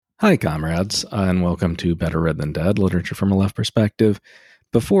Hi, comrades, and welcome to Better Read Than Dead, Literature from a Left Perspective.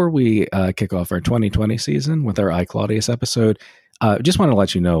 Before we kick off our 2020 season with our I, Claudius episode, just want to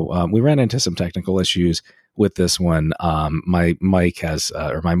let you know, we ran into some technical issues with this one. My mic has,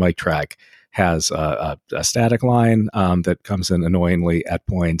 or my mic track has a static line that comes in annoyingly at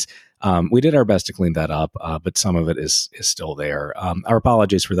points. We did our best to clean that up, but some of it is still there. Our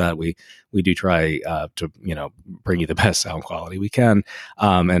apologies for that. We do try to bring you the best sound quality we can,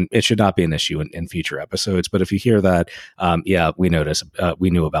 and it should not be an issue in future episodes. But if you hear that, we notice, we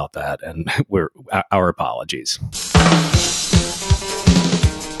knew about that, and our apologies.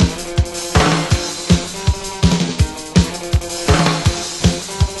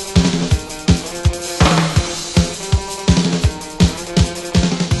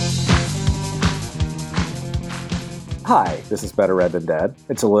 Hi, this is Better Read Than Dead.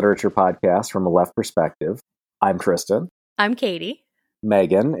 It's a literature podcast from a left perspective. I'm Tristan. I'm Katie.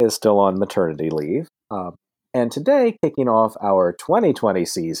 Megan is still on maternity leave. And today, kicking off our 2020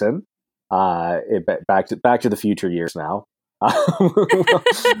 season, back to the future years now,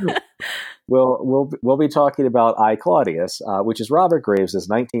 we'll be talking about I, Claudius, which is Robert Graves'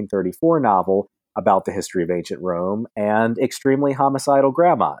 1934 novel about the history of ancient Rome and extremely homicidal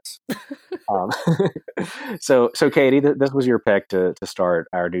grandmas. So Katie, this was your pick to start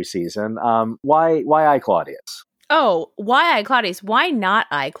our new season. Why I, Claudius? Oh, why I, Claudius? Why not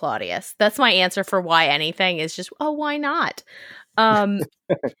I, Claudius? That's my answer for why anything is just, why not? So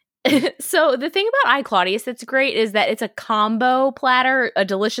the thing about I, Claudius that's great is that it's a combo platter, a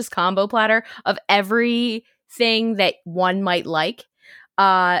delicious combo platter of everything that one might like.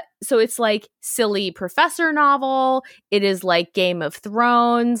 So it's like silly professor novel. It is like Game of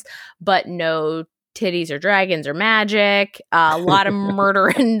Thrones, but no titties or dragons or magic. A lot of murder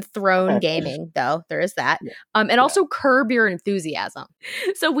and throne gaming, though. There is that. And also Curb Your Enthusiasm.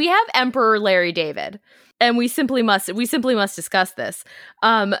 So we have Emperor Larry David, and we simply must discuss this.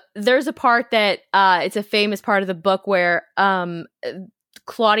 There's a part that it's a famous part of the book where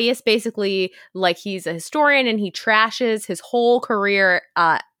Claudius basically, like, he's a historian and he trashes his whole career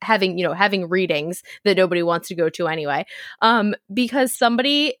having readings that nobody wants to go to anyway, because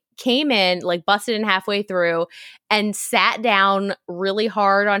somebody came in, like, busted in halfway through and sat down really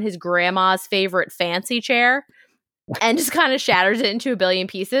hard on his grandma's favorite fancy chair and just kind of shatters it into a billion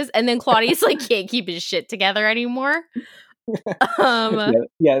pieces, and then Claudius can't keep his shit together anymore. That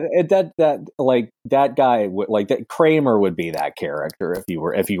guy that Kramer would be that character if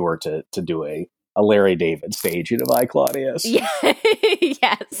you were to do a Larry David staging of I, Claudius. Yeah.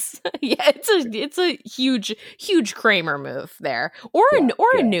 Yes. Yeah, it's a huge Kramer move there, or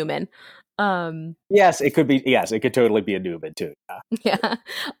a Newman. Yes, it could be. Yes, it could totally be a Newman too. Yeah.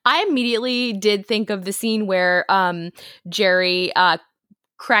 I immediately did think of the scene where Jerry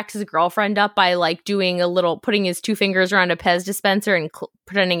cracks his girlfriend up by putting his two fingers around a Pez dispenser and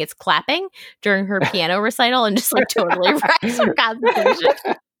pretending it's clapping during her piano recital, and just totally wrecks her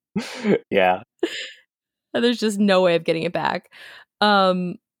concentration. Yeah. There's just no way of getting it back.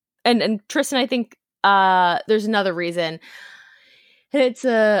 And Tristan, I think there's another reason. And it's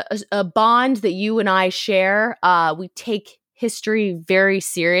a bond that you and I share. We take history very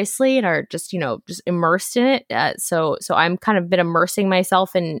seriously and are just immersed in it. So I'm kind of been immersing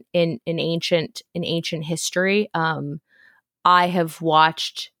myself in ancient history. I have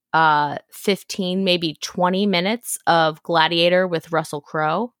watched 15, maybe 20 minutes of Gladiator with Russell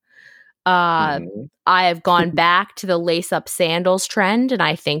Crowe. I have gone back to the lace up sandals trend, and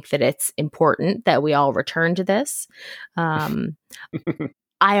I think that it's important that we all return to this.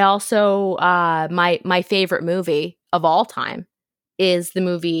 I also my favorite movie of all time is the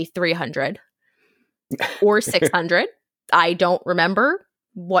movie 300 or 600. I don't remember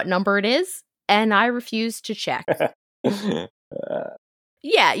what number it is, and I refuse to check.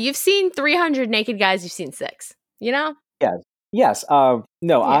 Yeah, you've seen 300 naked guys, you've seen 6, Yeah. Yes. No,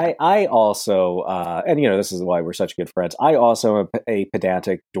 yeah. I also, and this is why we're such good friends. I also am a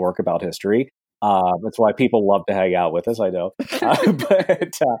pedantic dork about history. That's why people love to hang out with us. I know,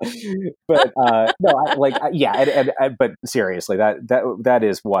 but seriously, that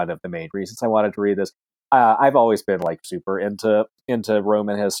is one of the main reasons I wanted to read this. I've always been super into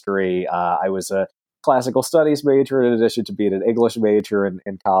Roman history. I was a classical studies major in addition to being an English major in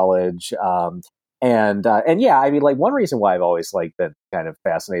college. And one reason why I've always been kind of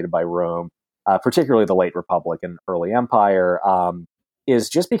fascinated by Rome, particularly the late Republic and early Empire, is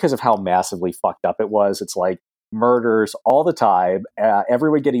just because of how massively fucked up it was. It's murders all the time,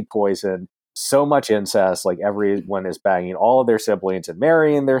 everyone getting poisoned, so much incest, like everyone is banging all of their siblings and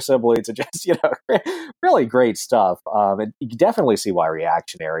marrying their siblings, and just, really great stuff. And you can definitely see why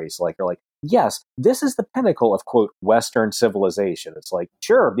reactionaries are like, yes, this is the pinnacle of, quote, Western civilization. It's like,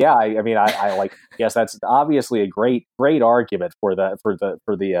 sure, yeah, I mean, I like, yes, that's obviously a great argument for the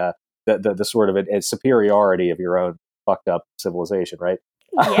sort of a superiority of your own fucked up civilization, right?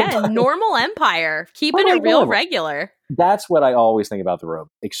 Yeah, normal empire, keeping it real regular. That's what I always think about the Rome.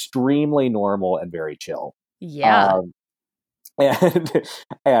 Extremely normal and very chill. Yeah. No,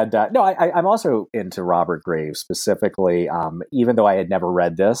 I'm also into Robert Graves specifically, even though I had never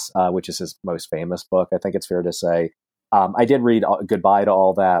read this, which is his most famous book, I think it's fair to say. I did read Goodbye to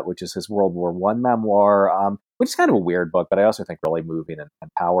All That, which is his World War I memoir, which is kind of a weird book, but I also think really moving and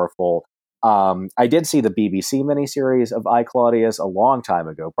powerful. I did see the BBC miniseries of I, Claudius a long time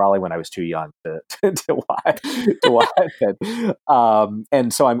ago, probably when I was too young to watch it.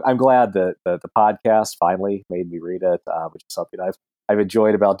 And so I'm glad that the podcast finally made me read it, which is something I've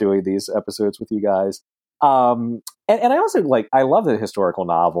enjoyed about doing these episodes with you guys. And I also I love the historical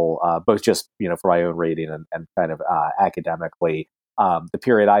novel, both just for my own reading and kind of academically. The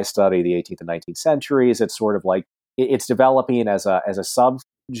period I study, the 18th and 19th centuries, it's sort of like it's developing as a subgenre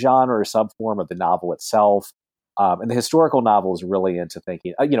or subform of the novel itself. And the historical novel is really into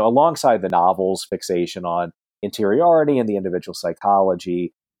thinking, alongside the novel's fixation on interiority and the individual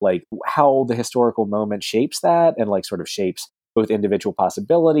psychology, like how the historical moment shapes that and sort of shapes both individual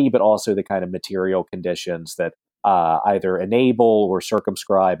possibility, but also the kind of material conditions that either enable or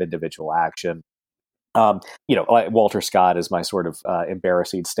circumscribe individual action. Walter Scott is my sort of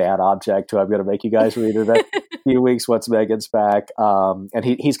embarrassing stat object who I'm going to make you guys read in a few weeks once Megan's back. And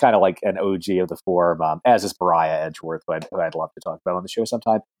he's kind of like an OG of the forum, as is Mariah Edgeworth, who I'd love to talk about on the show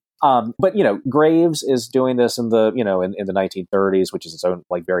sometime. But Graves is doing this in the in the 1930s, which is its own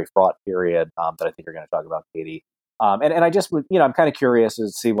very fraught period that I think you're going to talk about, Katie. And I just would, I'm kind of curious to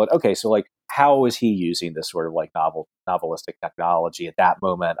see how is he using this sort of novelistic technology at that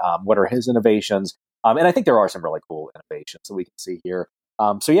moment? What are his innovations? And I think there are some really cool innovations that we can see here.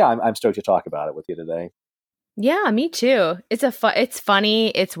 So yeah, I'm stoked to talk about it with you today. Yeah, me too. It's funny,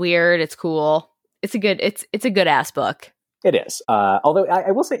 it's weird, it's cool. It's a good ass book. It is. Although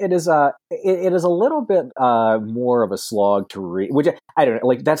I will say it is a little bit more of a slog to read, which I don't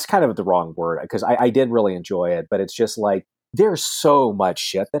know, that's kind of the wrong word, because I did really enjoy it, but it's just there's so much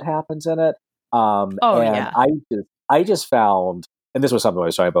shit that happens in it. Yeah. I just found, and this was something I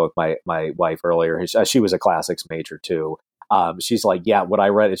was talking about with my wife earlier. She was a classics major too. She's like, yeah, what I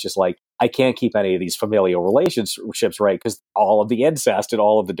read is just I can't keep any of these familial relationships right because all of the incest and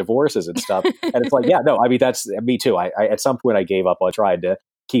all of the divorces and stuff. And it's yeah, no, I mean, that's me too. I at some point I gave up on trying to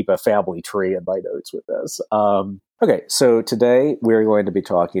keep a family tree in my notes with this. Okay, so today we're going to be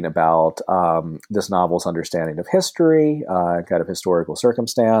talking about this novel's understanding of history, kind of historical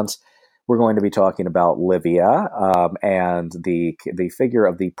circumstance. We're going to be talking about Livia and the figure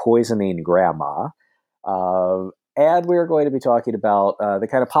of the poisoning grandma. And we're going to be talking about the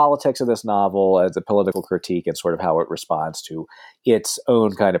kind of politics of this novel as a political critique and sort of how it responds to its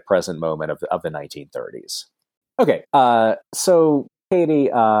own kind of present moment of the 1930s. Okay, so Katie,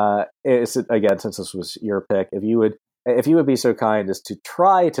 again, since this was your pick, if you would be so kind as to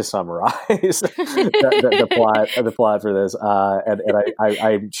try to summarize the plot for this, and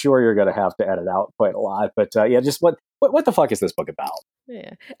I'm sure you're going to have to edit out quite a lot, but yeah, just what the fuck is this book about?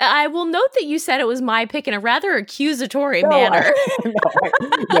 Yeah, I will note that you said it was my pick in a rather accusatory manner.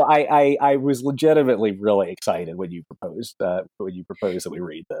 I was legitimately really excited when you proposed that we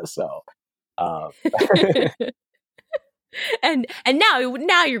read this. So, and now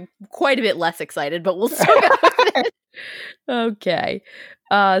you're quite a bit less excited, but we'll still go with it. Okay.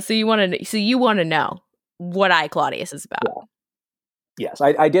 So you want to know what I, Claudius is about? Yeah. Yes,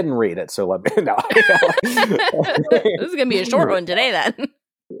 I didn't read it, so let me know. This is gonna be a short one today, then.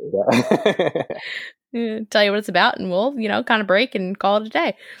 Yeah. Tell you what it's about, and we'll kind of break and call it a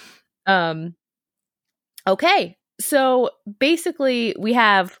day. Okay, so basically we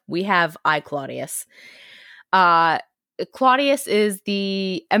have I, Claudius. Claudius is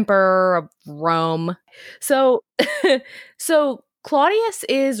the emperor of Rome. So Claudius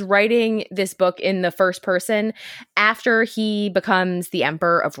is writing this book in the first person after he becomes the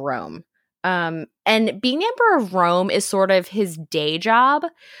emperor of Rome. And being the emperor of Rome is sort of his day job.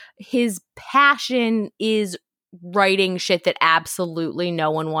 His passion is writing shit that absolutely no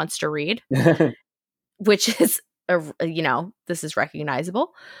one wants to read, which is, this is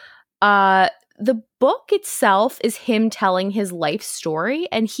recognizable. the book itself is him telling his life story,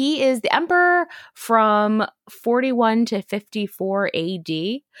 and he is the emperor from 41 to 54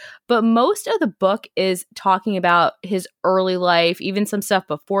 AD. But most of the book is talking about his early life, even some stuff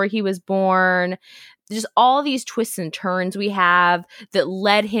before he was born. Just all these twists and turns we have that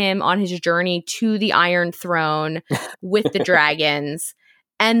led him on his journey to the Iron Throne with the dragons.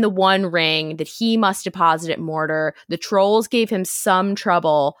 And the One Ring that he must deposit at Mordor. The trolls gave him some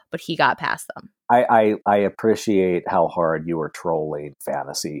trouble, but he got past them. I appreciate how hard you are trolling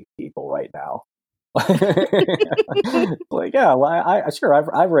fantasy people right now. Like, yeah, well, I sure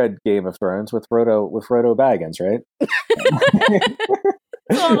I've read Game of Thrones with Frodo Baggins, right?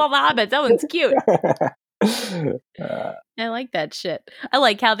 Oh, all the hobbits. That one's cute. I like that shit. I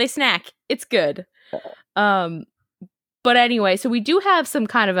like how they snack. It's good. But anyway, so we do have some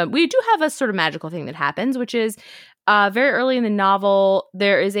kind of a sort of magical thing that happens, which is very early in the novel,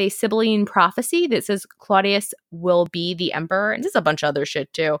 there is a Sibylline prophecy that says Claudius will be the emperor. And there's a bunch of other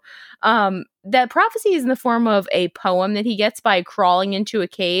shit too. That prophecy is in the form of a poem that he gets by crawling into a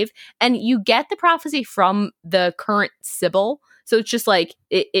cave. And you get the prophecy from the current Sibyl. So it's just like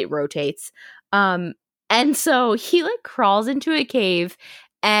it rotates. And so he like crawls into a cave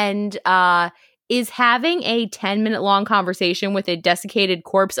and is having a 10-minute long conversation with a desiccated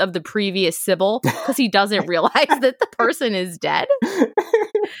corpse of the previous Sibyl because he doesn't realize that the person is dead.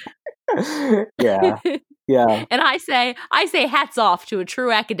 Yeah. And I say hats off to a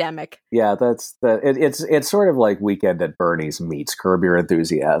true academic. Yeah, it's sort of like Weekend at Bernie's meets Curb Your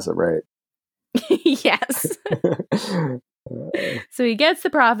Enthusiasm, right? Yes. So he gets the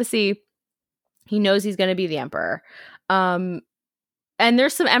prophecy. He knows he's going to be the emperor. And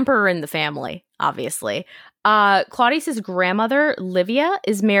there's some emperor in the family, obviously. Claudius's grandmother, Livia,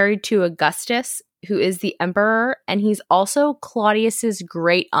 is married to Augustus, who is the emperor, and he's also Claudius's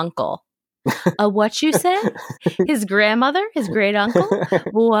great uncle. What you said? His grandmother? His great uncle?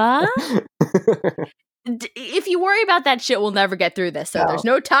 What? If you worry about that shit, we'll never get through this. So there's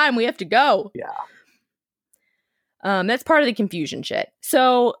no time. We have to go. Yeah. That's part of the confusion shit.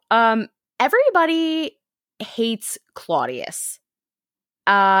 So everybody hates Claudius.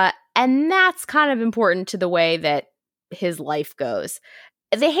 And that's kind of important to the way that his life goes.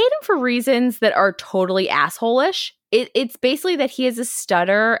 They hate him for reasons that are totally asshole-ish. It's basically that he has a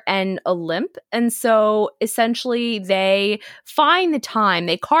stutter and a limp. And so essentially they find the time,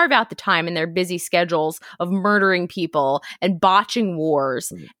 they carve out the time in their busy schedules of murdering people and botching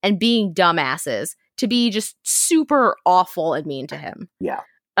wars and being dumbasses to be just super awful and mean to him. Yeah.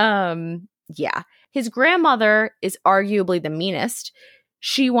 Yeah. His grandmother is arguably the meanest.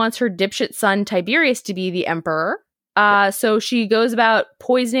 She wants her dipshit son Tiberius to be the emperor. So she goes about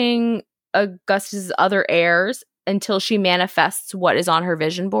poisoning Augustus' other heirs until she manifests what is on her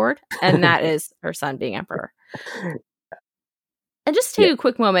vision board, and that is her son being emperor. And just take a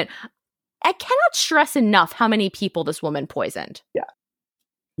quick moment. I cannot stress enough how many people this woman poisoned.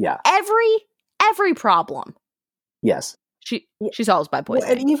 Yeah. Every problem. Yes. She solves by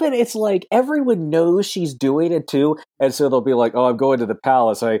poisoning. And even it's like everyone knows she's doing it too, and so they'll be like, "Oh, I'm going to the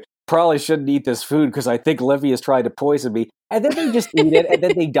palace. I probably shouldn't eat this food because I think Livy is trying to poison me." And then they just eat it, and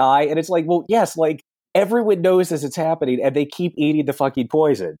then they die. And it's like, well, yes, like everyone knows this is happening, and they keep eating the fucking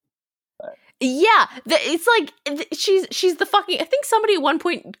poison. Yeah, it's like she's the fucking. I think somebody at one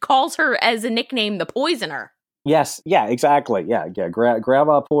point calls her as a nickname the Poisoner. Yes. Yeah. Exactly. Yeah.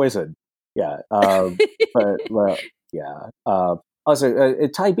 Grandma Poison. Yeah. But yeah. Also,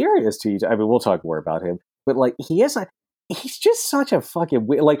 Tiberius, I mean, we'll talk more about him, but like he's just such a fucking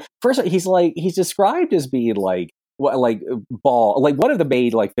like. First, he's described as being like bald. Like one of the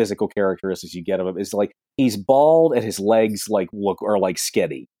main like physical characteristics you get of him is like he's bald and his legs like are like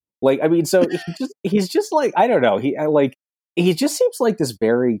skinny. Like I mean, so he's just like I don't know. He just seems like this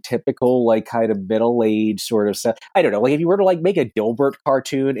very typical, like, kind of middle-aged sort of stuff. I don't know. Like, if you were to, like, make a Dilbert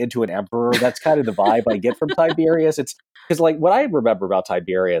cartoon into an emperor, that's kind of the vibe I get from Tiberius. It's because, like, what I remember about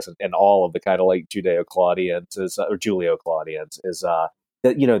Tiberius and all of the kind of, like, Judeo-Claudians or Julio-Claudians is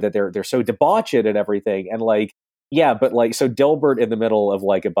that, you know, that they're so debauched and everything. And, like, yeah, but, like, so Dilbert in the middle of,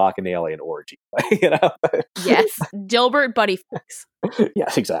 like, a Bacchanalian orgy, you know? Yes. Dilbert buddy fix.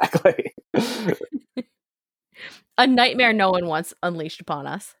 Yes, exactly. A nightmare no one wants unleashed upon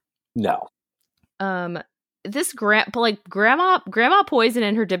us. No. This grandma Poison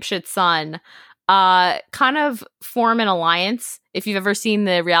and her dipshit son kind of form an alliance. If you've ever seen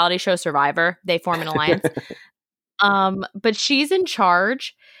the reality show Survivor, they form an alliance. But she's in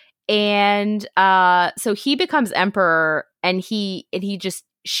charge, and so he becomes emperor, and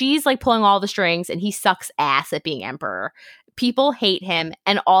she's like pulling all the strings, and he sucks ass at being emperor. people hate him,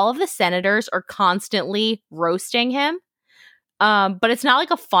 and all of the senators are constantly roasting him. But it's not like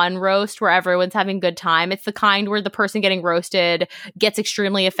a fun roast where everyone's having a good time. It's the kind where the person getting roasted gets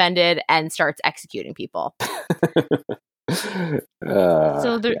extremely offended and starts executing people.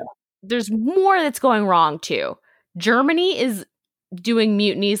 There's more that's going wrong too. Germany is doing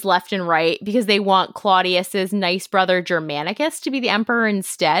mutinies left and right because they want Claudius's nice brother Germanicus to be the emperor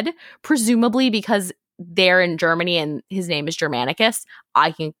instead, presumably because they're in Germany and his name is Germanicus.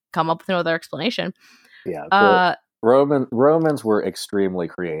 I can come up with no other explanation. Yeah. Romans were extremely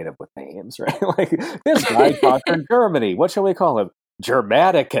creative with names, right? Like, this guy conquered Germany. What shall we call him?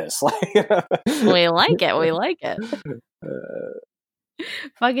 Germanicus. We like it.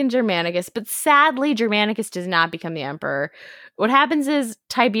 Fucking Germanicus. But sadly, Germanicus does not become the emperor. What happens is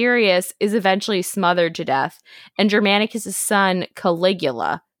Tiberius is eventually smothered to death, and Germanicus' son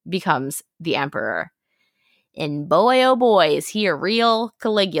Caligula becomes the emperor. And boy, oh boy, is he a real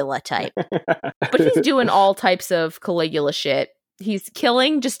Caligula type. But he's doing all types of Caligula shit. He's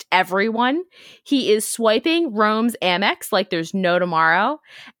killing just everyone. He is swiping Rome's Amex like there's no tomorrow.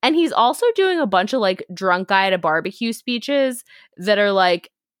 And he's also doing a bunch of like drunk guy at a barbecue speeches that are like,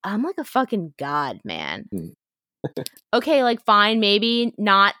 I'm like a fucking god, man. Okay, like fine, maybe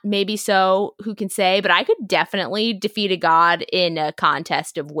not, maybe so, who can say? But I could definitely defeat a god in a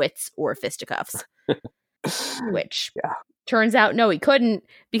contest of wits or fisticuffs. Which turns out, no, he couldn't,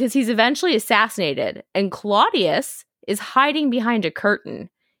 because he's eventually assassinated. And Claudius is hiding behind a curtain,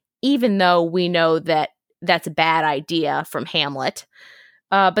 even though we know that that's a bad idea from Hamlet.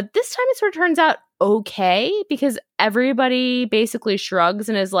 But this time it sort of turns out okay, because everybody basically shrugs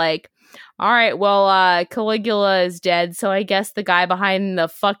and is like, all right, well, Caligula is dead, so I guess the guy behind the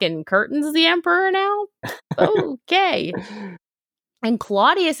fucking curtain's the emperor now? Okay. And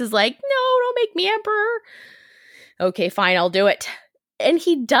Claudius is like, no, don't make me emperor. Okay, fine, I'll do it. And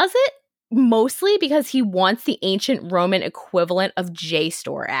he does it mostly because he wants the ancient Roman equivalent of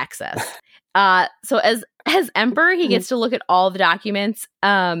JSTOR access. So as emperor, he gets to look at all the documents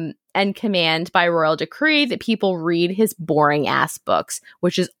and command by royal decree that people read his boring ass books,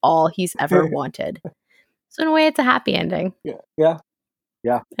 which is all he's ever wanted. So in a way, it's a happy ending. Yeah.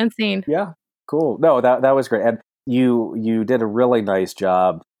 And scene. Yeah, cool. No, that was great. And you did a really nice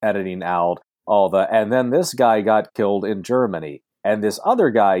job editing out all and then this guy got killed in Germany, and this other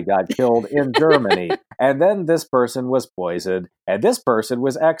guy got killed in Germany, and then this person was poisoned, and this person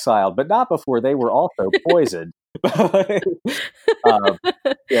was exiled, but not before they were also poisoned.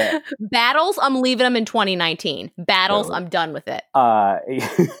 Battles, I'm leaving them in 2019. Battles, I'm done with it. I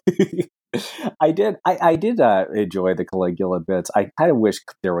did enjoy the Caligula bits. I kind of wish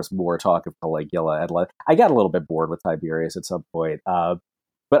there was more talk of Caligula. I got a little bit bored with Tiberius at some point.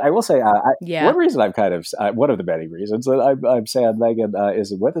 But I will say, one reason I'm kind of one of the many reasons that I'm sad Megan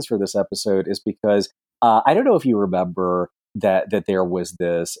isn't with us for this episode is because I don't know if you remember that there was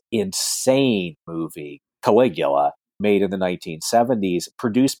this insane movie Caligula made in the 1970s,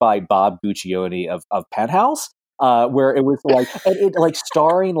 produced by Bob Guccione of Penthouse. Where it was like,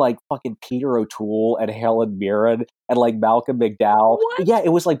 starring like fucking Peter O'Toole and Helen Mirren and like Malcolm McDowell. What? Yeah, it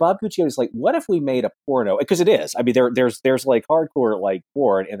was like Bob Guccione was like, what if we made a porno? Because it is. I mean, there's like hardcore like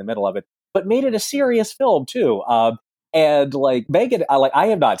porn in the middle of it, but made it a serious film too. And like Megan, I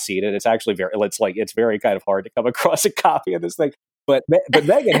have not seen it. It's actually it's very kind of hard to come across a copy of this thing. But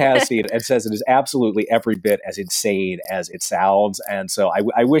Megan has seen it and says it is absolutely every bit as insane as it sounds. And so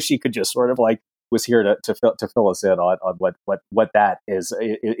I wish she could just sort of like was here to fill us in on what that is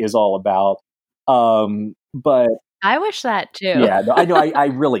all about. But I wish that too. Yeah, no, I know. I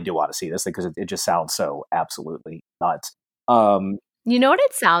really do want to see this thing because it just sounds so absolutely nuts. You know what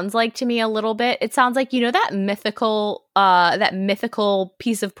it sounds like to me a little bit? It sounds like, you know, that mythical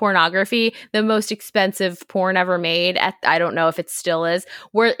piece of pornography, the most expensive porn ever made. I don't know if it still is,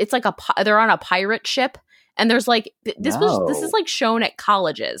 where it's like they're on a pirate ship. And there's like this is like shown at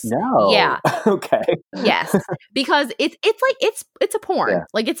colleges. No. Yeah. Okay. Yes. Because it's a porn. Yeah.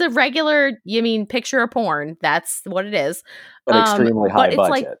 Like it's a regular, picture of porn. That's what it is. But extremely high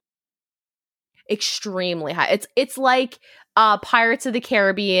budget. Like extremely high. It's like Pirates of the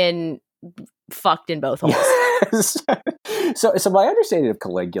Caribbean fucked in both holes. So my understanding of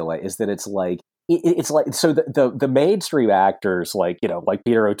Caligula is that it's like so the mainstream actors like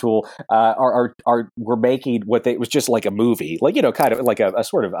Peter O'Toole were making it was just like a movie, like kind of like a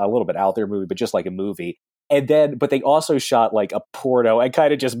sort of a little bit out there movie, but just like a movie. And then but they also shot like a porno and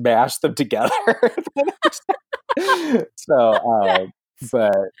kind of just mashed them together. So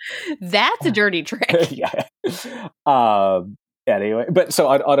but that's a dirty trick. Yeah. Anyway, but so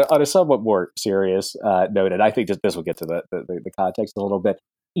on a somewhat more serious note, and I think this will get to the context a little bit.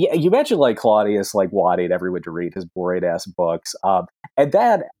 Yeah, you mentioned like Claudius like wanting everyone to read his boring ass books, and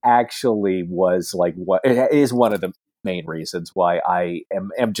that actually was like what it is one of the main reasons why I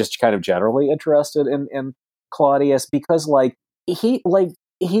am just kind of generally interested in Claudius, because he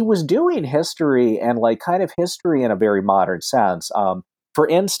was doing history and like kind of history in a very modern sense. For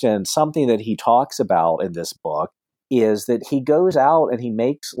instance, something that he talks about in this book is that he goes out and he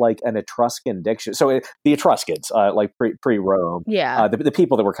makes like an Etruscan diction. So the Etruscans, like pre Rome, Yeah. the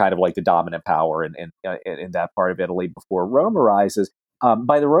people that were kind of like the dominant power in that part of Italy before Rome arises.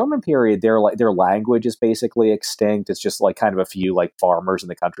 By the Roman period, their language is basically extinct. It's just like kind of a few like farmers in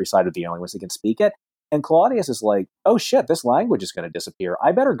the countryside are the only ones that can speak it. And Claudius is like, oh shit, this language is going to disappear.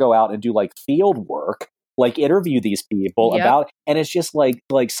 I better go out and do like field work, like interview these people Yep. about, and it's just like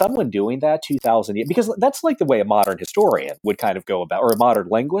someone doing that 2,000 years, because that's like the way a modern historian would kind of go about, or a modern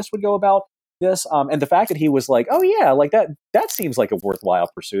linguist would go about this. And the fact that he was like, oh yeah, like that seems like a worthwhile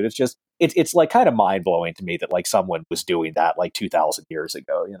pursuit. It's just, it's like kind of mind blowing to me that like someone was doing that like 2,000 years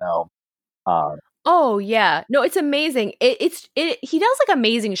ago, you know? Oh yeah, no, it's amazing. He does like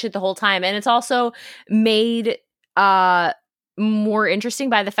amazing shit the whole time, and it's also made more interesting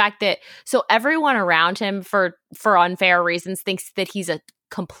by the fact that so everyone around him for unfair reasons thinks that he's a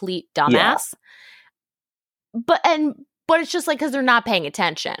complete dumbass. But it's just like because they're not paying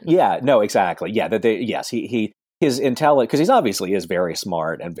attention. Yeah, no, exactly. Yeah, his intellect, because he's obviously is very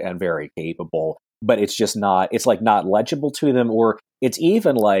smart and very capable, but it's just not, it's like not legible to them, or it's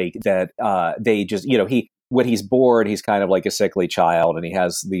even like that they just, you know, when he's bored, he's kind of like a sickly child, and he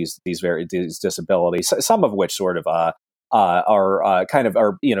has these disabilities, some of which sort of are kind of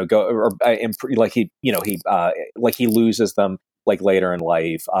are, you know, like he, you know, like he loses them like later in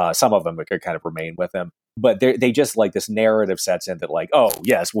life. Some of them could kind of remain with him, but they just like this narrative sets in that like, oh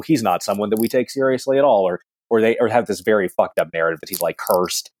yes, well he's not someone that we take seriously at all, or they have this very fucked up narrative that he's like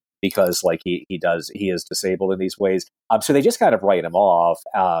cursed because like he is disabled in these ways. So they just kind of write him off,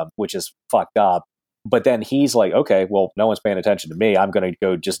 which is fucked up. But then he's like, okay, well, no one's paying attention to me. I'm going to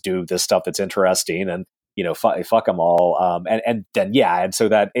go just do this stuff that's interesting, and you know, fuck them all. And then yeah, and so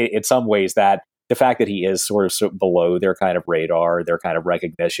that in some ways that the fact that he is sort of below their kind of radar, their kind of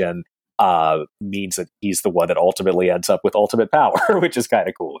recognition, means that he's the one that ultimately ends up with ultimate power, which is kind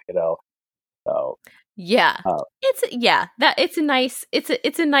of cool, you know. So yeah, it's a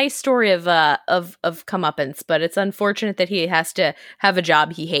nice story of comeuppance, but it's unfortunate that he has to have a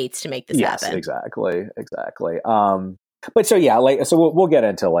job he hates to make this happen. Exactly. But so yeah, like so we'll get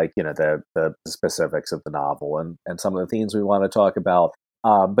into like, you know, the specifics of the novel and some of the themes we want to talk about.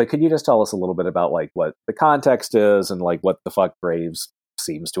 But could you just tell us a little bit about like what the context is and like what the fuck Graves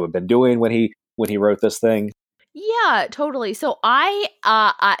seems to have been doing when he wrote this thing? Yeah, totally. So I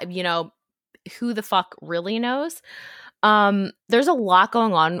you know, who the fuck really knows? There's a lot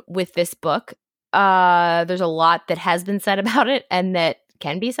going on with this book. There's a lot that has been said about it and that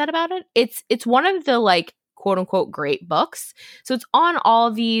can be said about it. It's one of the like quote unquote great books. So it's on all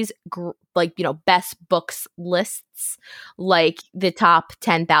of these like, you know, best books lists, like the top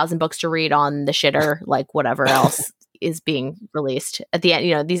 10,000 books to read on the shitter, like whatever else is being released at the end,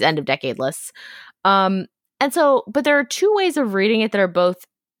 you know, these end of decade lists. And so, but there are two ways of reading it that are both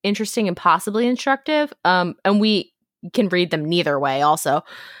interesting and possibly instructive. And we can read them neither way also.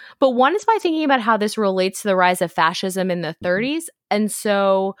 But one is by thinking about how this relates to the rise of fascism in the 30s. And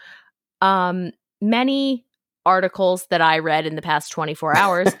so many articles that I read in the past 24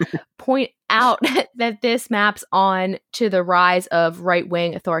 hours point out that this maps on to the rise of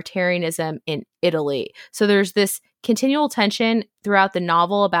right-wing authoritarianism in Italy. So there's this continual tension throughout the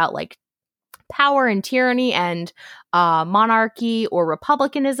novel about like power and tyranny and monarchy or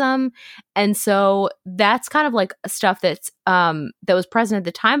republicanism. And so that's kind of like stuff that's that was present at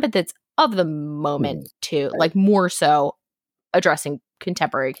the time, but that's of the moment too, right. Like more so addressing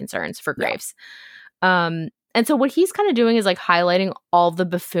contemporary concerns for Graves. Yeah. And so what he's kind of doing is like highlighting all the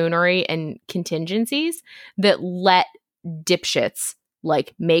buffoonery and contingencies that let dipshits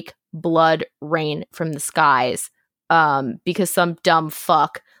like make blood rain from the skies because some dumb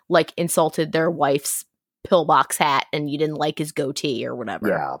fuck like insulted their wife's pillbox hat and you didn't like his goatee or whatever.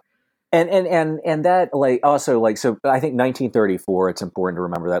 Yeah. And that like also like, so I think 1934, it's important to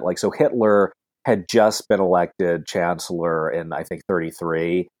remember that like, so Hitler had just been elected chancellor in I think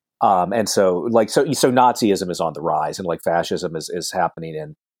 33. And so like, so Nazism is on the rise and like fascism is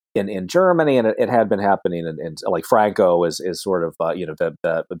happening in Germany, and it had been happening in like Franco is sort of, you know,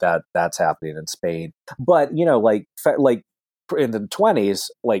 that's happening in Spain. But, you know, like in the 20s,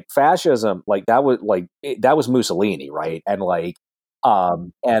 like fascism, like that was Mussolini, right? And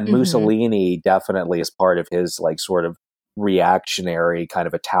Mussolini definitely, as part of his like sort of reactionary kind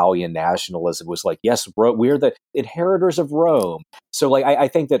of Italian nationalism, was like, yes, we're the inheritors of Rome. So like I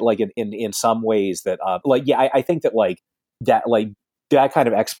think that like in some ways that I think that that kind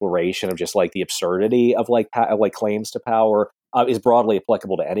of exploration of just like the absurdity of like claims to power is broadly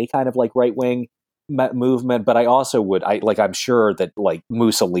applicable to any kind of like right wing movement. But I also I'm sure that like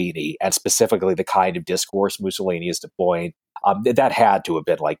Mussolini, and specifically the kind of discourse Mussolini is deploying, that had to have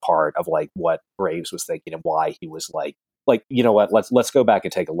been like part of like what Graves was thinking and why he was like, you know what, let's go back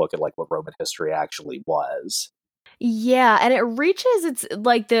and take a look at like what Roman history actually was. Yeah, and it reaches its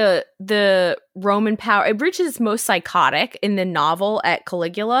like the Roman power. It reaches its most psychotic in the novel at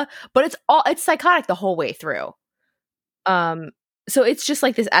Caligula, but it's psychotic the whole way through. So it's just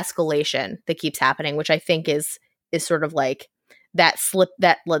like this escalation that keeps happening, which I think is sort of like that slippery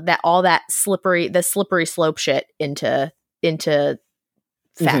slope shit into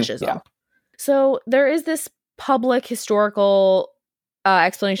fascism. Yeah. So there is this public historical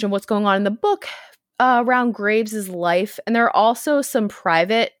explanation of what's going on in the book around Graves's life, and there are also some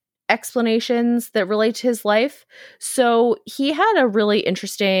private explanations that relate to his life. So he had a really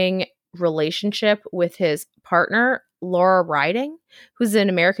interesting relationship with his partner, Laura Riding, who's an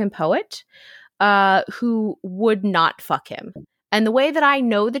American poet who would not fuck him. And the way that I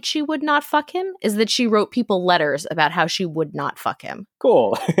know that she would not fuck him is that she wrote people letters about how she would not fuck him.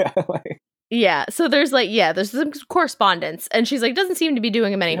 Cool. Yeah. So there's some correspondence, and she's like, doesn't seem to be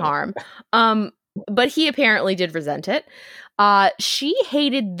doing him any harm. But he apparently did resent it. She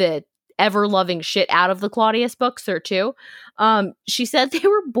hated the ever-loving shit out of the Claudius books, there too. She said they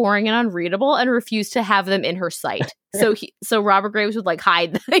were boring and unreadable and refused to have them in her sight. So Robert Graves would like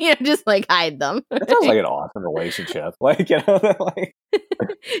hide them, just like hide them. That sounds like an awesome relationship. Like, like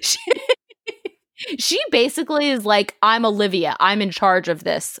she basically is like, I'm Olivia. I'm in charge of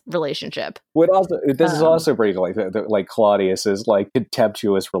this relationship. This is also pretty like Claudius's like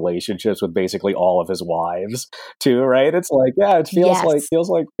contemptuous relationships with basically all of his wives too, right? It's like, yeah, it feels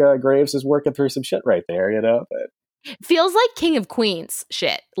like Graves is working through some shit right there, But feels like King of Queens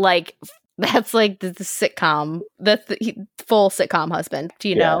shit. Like that's like the sitcom, that's the full sitcom husband. Do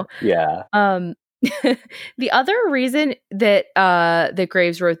you know? Yeah. The other reason that that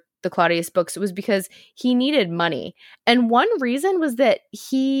Graves wrote the Claudius books was because he needed money. And one reason was that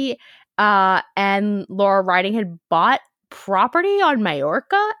he and Laura Riding had bought property on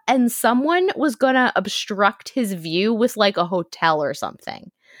Majorca, and someone was going to obstruct his view with like a hotel or something.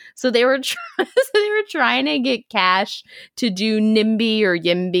 So they were trying to get cash to do NIMBY or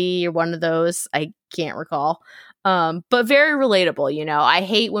YIMBY or one of those. I can't recall. But very relatable, I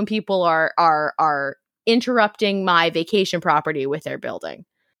hate when people are interrupting my vacation property with their building.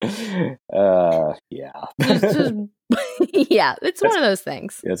 Yeah. Yeah, it's one of those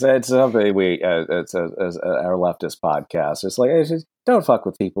things. It's something it's our leftist podcast. It's like, just don't fuck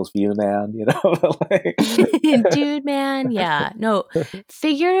with people's view, man. Dude, man. Yeah, no,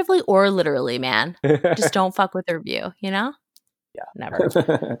 figuratively or literally, man. Just don't fuck with their view. Yeah, never.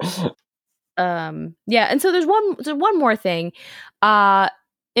 Yeah, and so there's one more thing.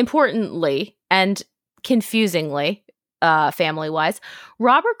 Importantly and confusingly, family-wise,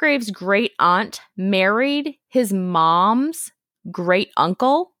 Robert Graves' great aunt married his mom's great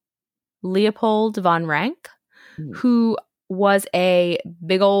uncle, Leopold von Ranke, who was a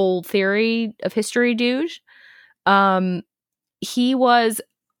big old theory of history dude. He was,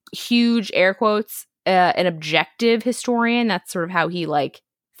 huge air quotes, an objective historian. That's sort of how he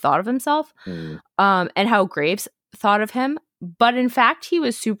thought of himself, and how Graves thought of him. But in fact, he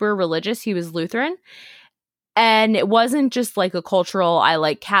was super religious. He was Lutheran. And it wasn't just like a cultural, I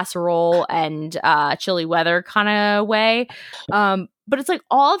like casserole and chilly weather kind of way. But it's like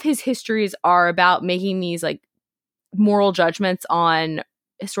all of his histories are about making these like moral judgments on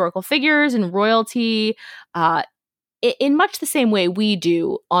historical figures and royalty in much the same way we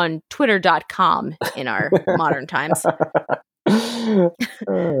do on Twitter.com in our modern times.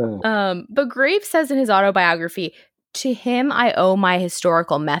 But Graves says in his autobiography, "To him I owe my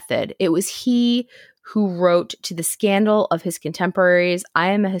historical method. It was he who wrote, to the scandal of his contemporaries,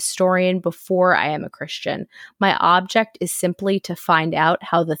 I am a historian before I am a Christian. My object is simply to find out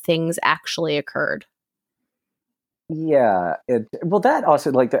how the things actually occurred." Yeah, that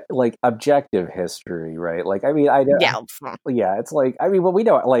also like objective history, right? Like, I mean, I know, yeah, it's like, I mean, well, we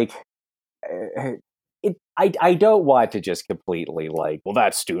don't like. I don't want to just completely like, well,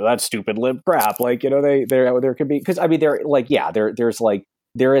 that's stupid limp crap. Like, there could be, because I mean, there's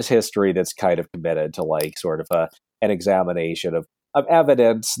there is history that's kind of committed to like sort of a an examination of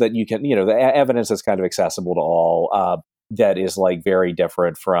evidence that you can, the evidence that's kind of accessible to all, that is like very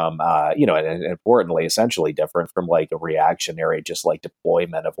different from, and importantly, essentially different from like a reactionary, just like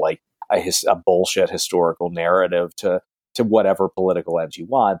deployment of like a bullshit historical narrative to whatever political ends you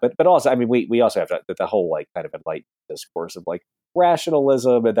want. But also, I mean, we also have the whole like kind of enlightened discourse of like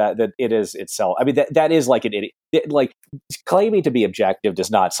rationalism, and that it is itself. I mean, that is like like claiming to be objective does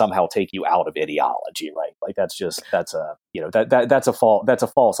not somehow take you out of ideology, right? Like that's a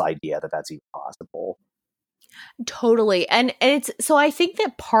false idea that's even possible. Totally. And it's so I think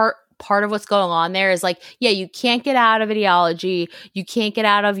that part of what's going on there is like, yeah, you can't get out of ideology, you can't get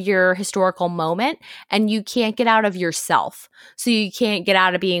out of your historical moment, and you can't get out of yourself. So you can't get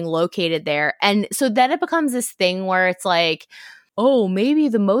out of being located there. And so then it becomes this thing where it's like, oh, maybe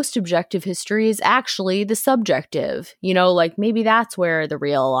the most objective history is actually the subjective. Like maybe that's where the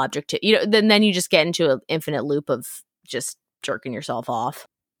real objective, then you just get into an infinite loop of just jerking yourself off.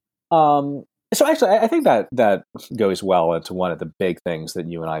 So actually, I think that goes well into one of the big things that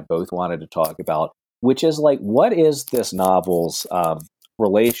you and I both wanted to talk about, which is like, what is this novel's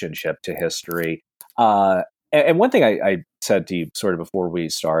relationship to history? And one thing I said to you sort of before we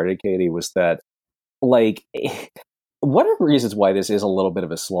started, Katie, was that like one of the reasons why this is a little bit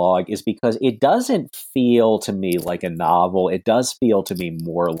of a slog is because it doesn't feel to me like a novel. It does feel to me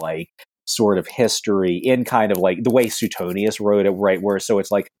more like sort of history in kind of like the way Suetonius wrote it, right? Where so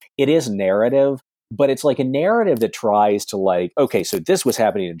it's like it is narrative, but it's like a narrative that tries to like, okay, so this was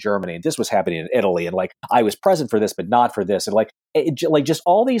happening in Germany and this was happening in Italy, and like I was present for this but not for this, and like like just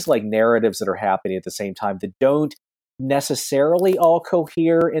all these like narratives that are happening at the same time that don't necessarily all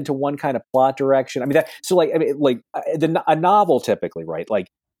cohere into one kind of plot direction. I mean, a novel typically, right? Like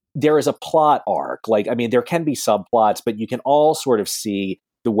there is a plot arc. Like, I mean, there can be subplots, but you can all sort of see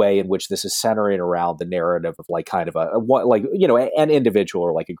the way in which this is centering around the narrative of like kind of an individual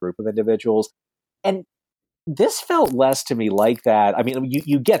or like a group of individuals. And this felt less to me like that. I mean,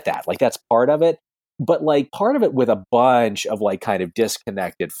 you get that, like that's part of it, but like part of it with a bunch of like kind of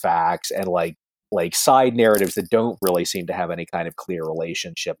disconnected facts and like side narratives that don't really seem to have any kind of clear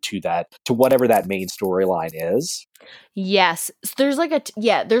relationship to whatever that main storyline is. Yes. So there's like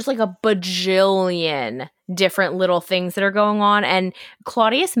there's like a bajillion different little things that are going on, and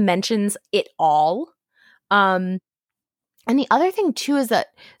Claudius mentions it all. And the other thing too is that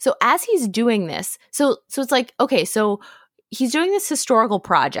so as he's doing this, so it's like, okay, so he's doing this historical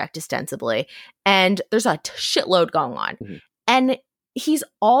project ostensibly, and there's a shitload going on. Mm-hmm. And he's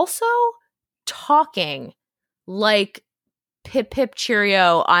also talking like pip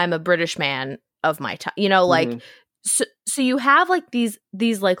cheerio, I'm a British man of my time, like mm-hmm. So you have like these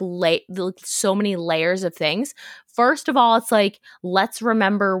like so many layers of things. First of all, it's like, let's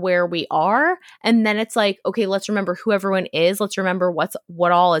remember where we are, and then it's like, okay, let's remember who everyone is, let's remember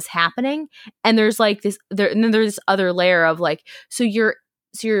what all is happening. And there's like this and then there's this other layer of like, so you're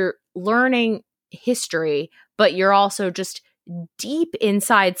learning history, but you're also just deep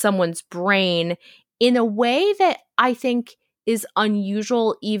inside someone's brain in a way that I think is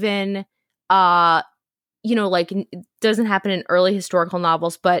unusual, even like it doesn't happen in early historical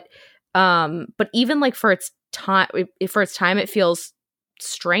novels, but even like for its time it feels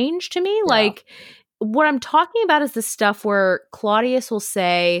strange to me. Yeah. Like what I'm talking about is the stuff where Claudius will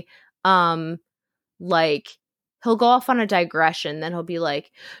say like he'll go off on a digression, then he'll be like,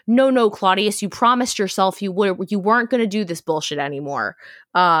 no, Claudius, you promised yourself you weren't going to do this bullshit anymore.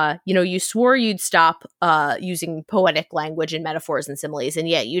 You swore you'd stop using poetic language and metaphors and similes, and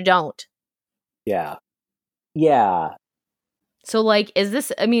yet you don't. Yeah. So like, is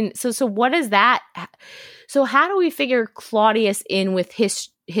this, I mean, so what is that? So how do we figure Claudius in with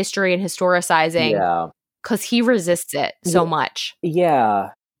history and historicizing? Yeah. Because he resists it so much. Yeah.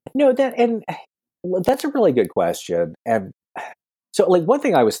 No, that's a really good question. And so like one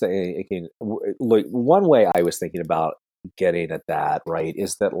thing I was thinking, like one way I was thinking about getting at that, right,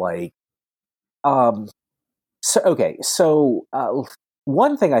 is that like,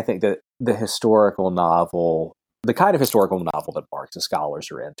 one thing I think that the historical novel, the kind of historical novel that Marxist scholars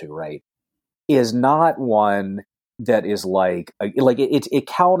are into, right, is not one that is like it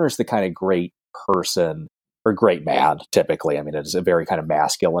counters the kind of great person or great man, typically. I mean, it is a very kind of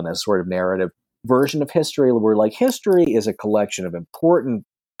masculinist sort of narrative version of history, where like history is a collection of important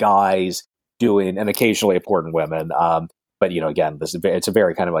guys doing, and occasionally important women. But again, it's a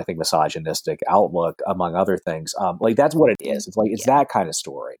very kind of, I think, misogynistic outlook, among other things. Like that's what it is. It's like it's that kind of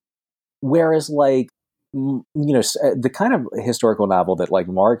story. Whereas like the kind of historical novel that like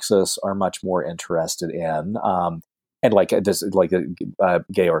Marxists are much more interested in and like this, like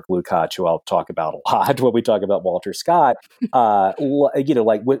Georg Lukács, who I'll talk about a lot when we talk about Walter Scott, like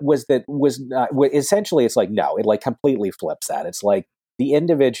essentially it's like, no, it like completely flips that. It's like the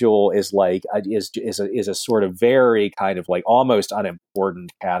individual is like is a sort of very kind of like almost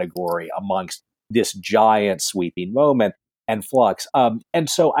unimportant category amongst this giant sweeping moment and flux. And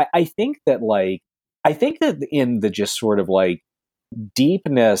so I think that in the just sort of like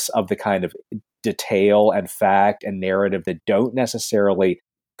deepness of the kind of detail and fact and narrative that don't necessarily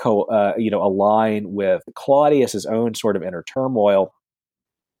align with Claudius's own sort of inner turmoil,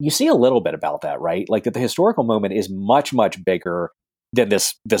 you see a little bit about that, right? Like that the historical moment is much, much bigger than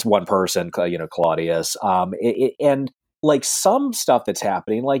this one person, Claudius. And like some stuff that's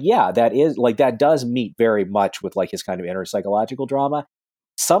happening, like, yeah, that does meet very much with like his kind of inner psychological drama.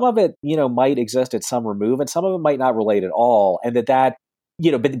 Some of it, might exist at some remove, and some of it might not relate at all. And that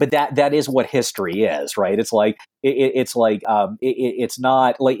that is what history is, right? It's like it's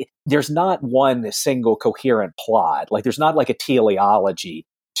not like there's not one single coherent plot. Like there's not like a teleology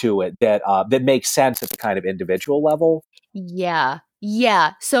to it that makes sense at the kind of individual level. Yeah.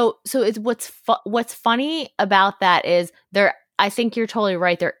 So it's what's funny about that is there. I think you're totally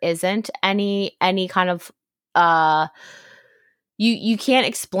right. There isn't any kind of You can't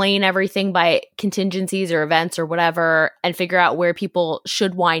explain everything by contingencies or events or whatever and figure out where people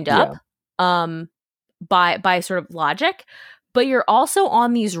should wind up by sort of logic. But you're also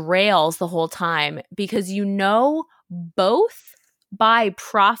on these rails the whole time because both by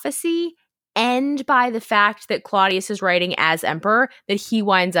prophecy and by the fact that Claudius is writing as emperor that he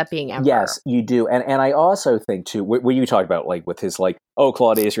winds up being emperor. Yes, you do. And I also think too, what you talked about, like with his like, oh,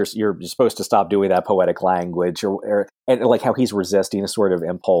 Claudius, you're supposed to stop doing that poetic language, and like how he's resisting a sort of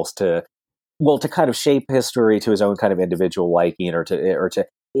impulse to kind of shape history to his own kind of individual liking, or to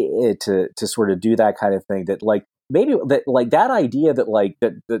sort of do that kind of thing. That like maybe that like that idea that like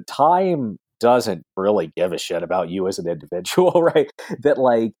that the time doesn't really give a shit about you as an individual, right? That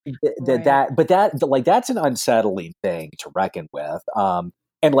like that's an unsettling thing to reckon with. And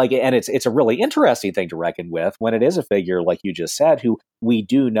it's a really interesting thing to reckon with when it is a figure like you just said, who we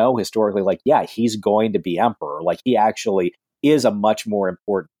do know historically, like, yeah, he's going to be emperor. Like he actually is a much more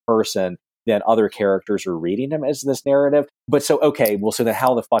important person than other characters are reading him as this narrative. But so then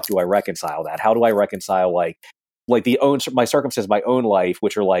how the fuck do I reconcile that? How do I reconcile like my circumstances, my own life,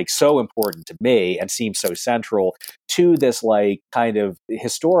 which are like so important to me and seem so central to this like kind of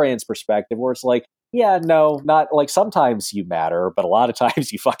historian's perspective, where it's like, yeah, no, not like sometimes you matter, but a lot of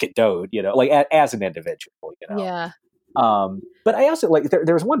times you fucking don't, like as an individual, Yeah. But I also like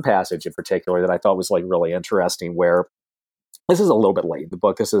there was one passage in particular that I thought was like really interesting, where this is a little bit late in the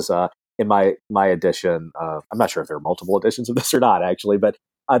book. This is in my edition. I'm not sure if there are multiple editions of this or not, actually, but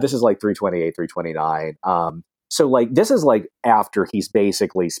this is like 328, 329. So like this is like after he's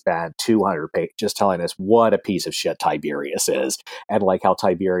basically spent 200 pages just telling us what a piece of shit Tiberius is, and like how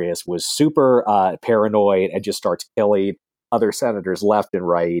Tiberius was super paranoid and just starts killing other senators left and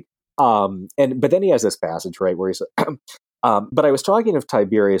right. But then he has this passage, right, where he says, but I was talking of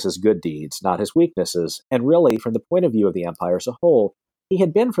Tiberius's good deeds, not his weaknesses, and really from the point of view of the empire as a whole, he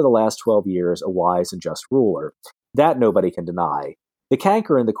had been for the last 12 years a wise and just ruler. That nobody can deny. The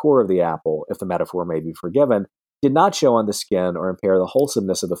canker in the core of the apple, if the metaphor may be forgiven, did not show on the skin or impair the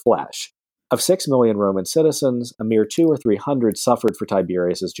wholesomeness of the flesh. Of 6 million Roman citizens, a mere 200 or 300 suffered for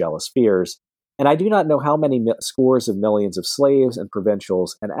Tiberius's jealous fears, and I do not know how many scores of millions of slaves and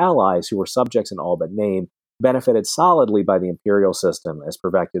provincials and allies who were subjects in all but name benefited solidly by the imperial system as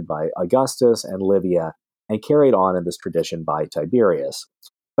perfected by Augustus and Livia and carried on in this tradition by Tiberius.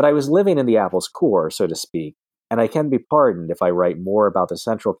 But I was living in the apple's core, so to speak, and I can be pardoned if I write more about the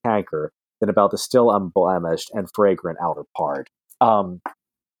central canker than about the still unblemished and fragrant outer part.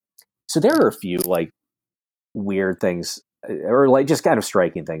 So there are a few like weird things, or like just kind of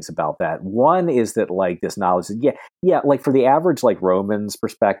striking things about that. One is that like this knowledge, like for the average like Roman's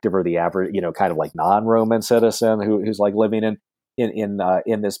perspective, or the average kind of like non-Roman citizen who's like living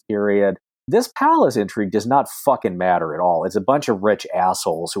in this period, this palace intrigue does not fucking matter at all. It's a bunch of rich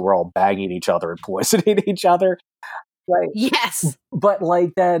assholes who are all banging each other and poisoning each other. Right. Yes. But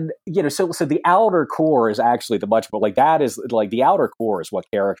like then, so the outer core is actually the much more like that is like the outer core is what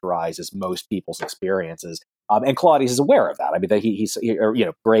characterizes most people's experiences. And Claudius is aware of that. I mean, that he's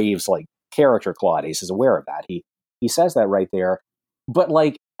Graves like character Claudius is aware of that. He says that right there. But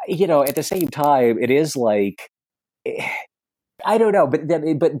like, at the same time, it is like, I don't know, but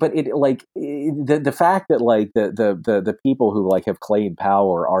it like the fact that like the people who like have claimed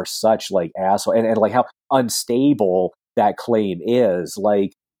power are such like asshole and like how unstable that claim is,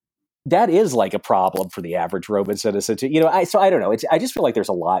 like that is like a problem for the average Roman citizen too. So I don't know. I just feel like there's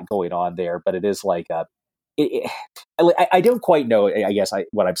a lot going on there, but it is like I don't quite know. I guess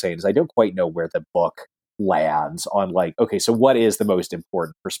what I'm saying is I don't quite know where the book lands on like, okay, so what is the most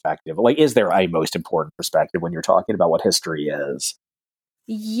important perspective? Like, is there a most important perspective when you're talking about what history is?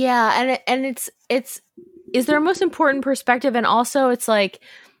 Yeah, and it's is there a most important perspective, and also it's like,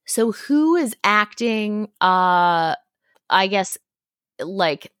 so who is acting? I guess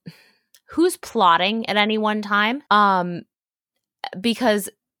like who's plotting at any one time? Because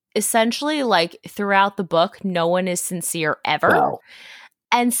essentially, like throughout the book, no one is sincere ever, No.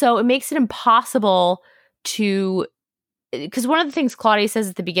 and so it makes it impossible to. Because one of the things Claudius says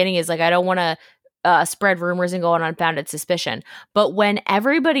at the beginning is like, I don't want to spread rumors and go on unfounded suspicion. But when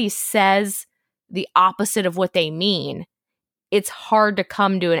everybody says the opposite of what they mean, it's hard to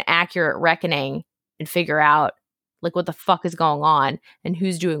come to an accurate reckoning and figure out like what the fuck is going on and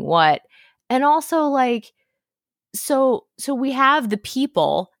who's doing what. And also like, so we have the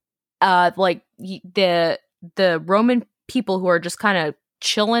people, like the Roman people who are just kind of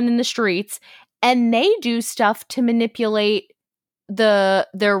chilling in the streets, and they do stuff to manipulate their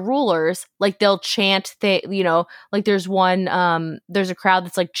rulers. Like they'll chant, like there's a crowd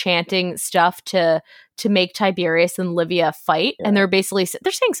that's like chanting stuff to make Tiberius and Livia fight, and they're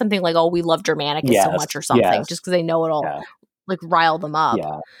saying something like, "Oh, we love Germanicus so much" or something, just because they know it'll like rile them up.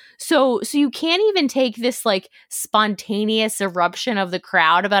 So you can't even take this like spontaneous eruption of the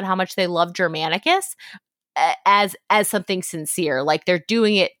crowd about how much they love Germanicus as something sincere. Like they're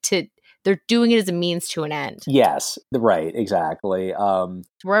doing it as a means to an end. Yes, right, exactly.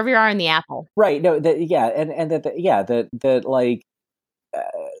 Wherever you are in the apple, right? No, that like,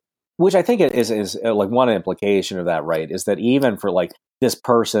 which I think is like one implication of that, right? Is that even for like this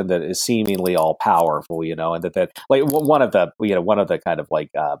person that is seemingly all powerful, and that like one of the kind of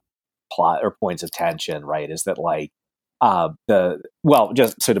like plot or points of tension, right, is that like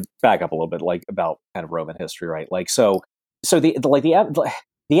just sort of back up a little bit, like about kind of Roman history, right? Like so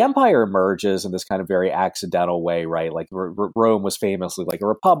the empire emerges in this kind of very accidental way, right? Like Rome was famously like a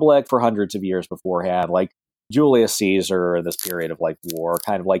republic for hundreds of years beforehand. Like Julius Caesar in this period of like war,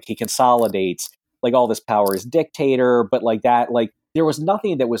 kind of like he consolidates like all this power as dictator, but like that, like there was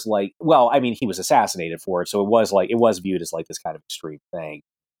nothing that was like, well, I mean, he was assassinated for it, so it was viewed as like this kind of extreme thing.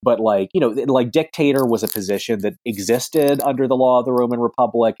 But like, like dictator was a position that existed under the law of the Roman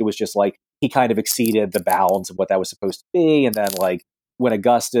Republic. It was just like he kind of exceeded the bounds of what that was supposed to be, and then like when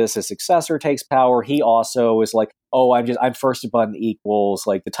Augustus, his successor, takes power, he also is like, oh, I'm first among equals.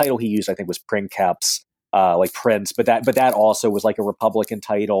 Like the title he used, I think, was princeps, like prince, but that also was like a republican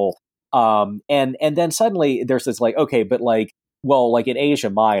title. And then suddenly there's this like, okay, but like, well, like in Asia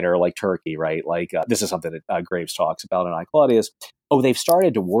Minor, like Turkey, right? Like this is something that Graves talks about in I Claudius. Oh, they've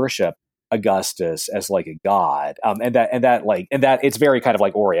started to worship Augustus as like a god, and that it's very kind of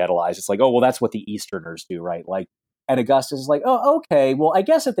like Orientalized. It's like, oh, well, that's what the Easterners do, right? Like. And Augustus is like, oh, okay, well, I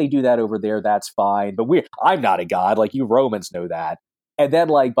guess if they do that over there, that's fine. But I'm not a god. Like, you Romans know that. And then,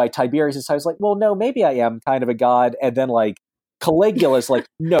 like, by Tiberius' time, it's like, well, no, maybe I am kind of a god. And then, like, Caligula's like,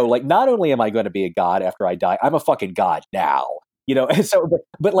 no, like, not only am I going to be a god after I die, I'm a fucking god now. And so,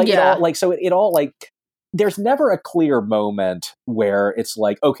 but like, it all, like, there's never a clear moment where it's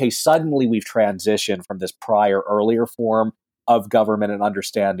like, okay, suddenly we've transitioned from this earlier form of government and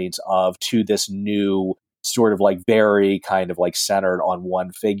understandings to this new sort of like very kind of like centered on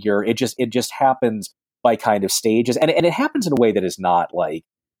one figure. It just happens by kind of stages, and it happens in a way that is not like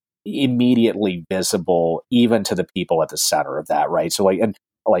immediately visible even to the people at the center of that, right? So like, and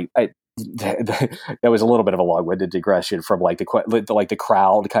like that was a little bit of a long-winded digression from like the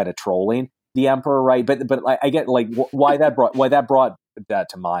crowd kind of trolling the emperor, right? But I get like why that brought that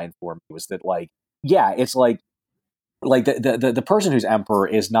to mind for me was that like, yeah, it's like the person who's emperor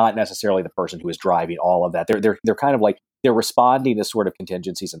is not necessarily the person who is driving all of that. They're kind of like they're responding to sort of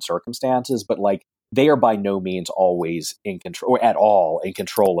contingencies and circumstances, but like they are by no means always in control or at all in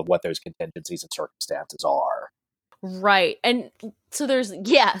control of what those contingencies and circumstances are. Right. And so there's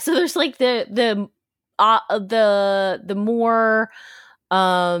like the more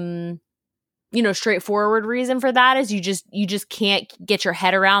straightforward reason for that is you just can't get your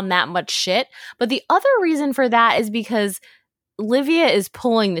head around that much shit. But the other reason for that is because Livia is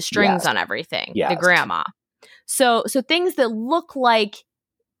pulling the strings on everything, the grandma. So things that look like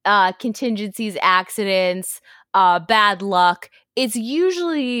contingencies, accidents, bad luck, it's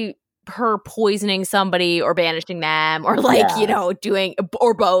usually her poisoning somebody or banishing them or doing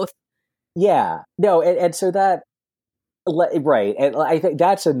or both. Yeah. No, and so that right, and I think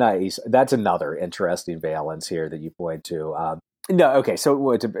that's another interesting valence here that you point to. No, okay.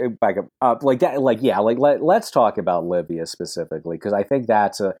 So to back up, like that, like yeah, like let's talk about Livia specifically because I think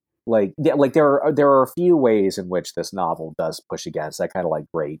that's a like there are a few ways in which this novel does push against that kind of like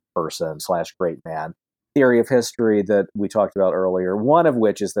great person / great man theory of history that we talked about earlier. One of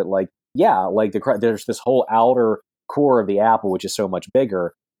which is that like yeah, like there's this whole outer core of the apple which is so much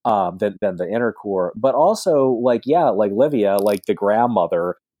bigger than the inner core, but also like yeah, like Livia, like the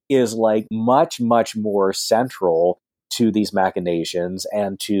grandmother is like much more central to these machinations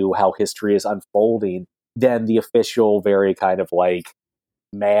and to how history is unfolding than the official, very kind of like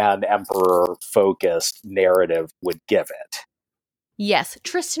man emperor focused narrative would give it. Yes.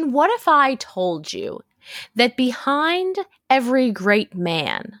 Tristan, what if I told you that behind every great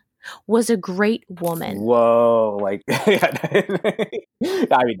man was a great woman? Whoa, like I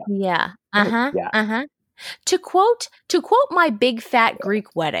mean, Yeah. Uh-huh. yeah. Uh-huh. To quote my Big Fat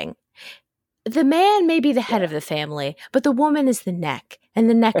Greek Wedding, the man may be the head of the family, but the woman is the neck, and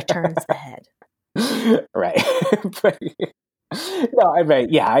the neck turns the head. Right. But, no, I mean,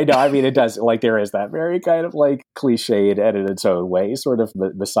 yeah, I know. I mean, it does, like, there is that very kind of, like, cliched and in its own way, sort of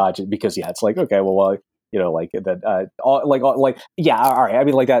misogynist, because, yeah, it's like, okay, well, you know, like, that, yeah, all right. I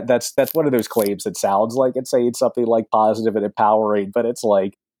mean, like, that's one of those claims that sounds like it's saying something, like, positive and empowering, but it's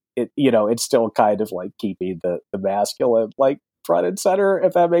like, you know, it's still kind of, like, keeping the masculine, like, front and center,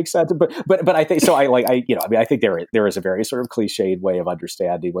 if that makes sense. But I think so. You know, I mean, I think there is a very sort of cliched way of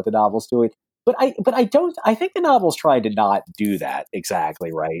understanding what the novel's doing. But I don't. I think the novel's trying to not do that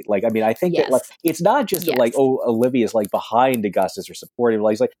exactly, right? Like, I mean, I think that like it's not just that, like, oh, Olivia's like behind Augustus or supportive.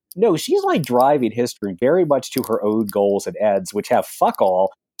 Like, no, she's like driving history very much to her own goals and ends, which have fuck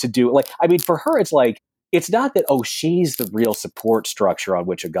all to do. Like, I mean, for her, it's like it's not that, oh, she's the real support structure on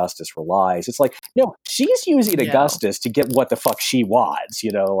which Augustus relies. It's like, no, she's using Augustus to get what the fuck she wants,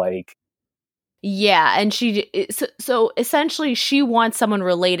 you know, like. Yeah, and so essentially she wants someone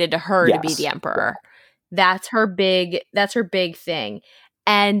related to her to be the emperor. That's her big thing.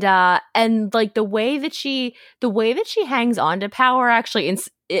 And like the way that she hangs on to power actually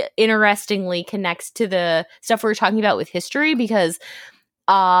interestingly connects to the stuff we were talking about with history, because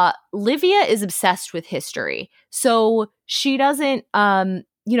Livia is obsessed with history. So she doesn't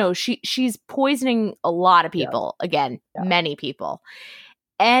you know, she's poisoning a lot of people, many people.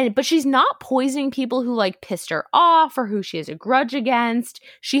 But she's not poisoning people who like pissed her off or who she has a grudge against.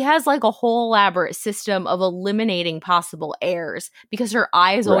 She has like a whole elaborate system of eliminating possible heirs because her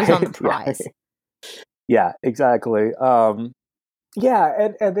eye is always on the prize. Yeah, exactly. Yeah,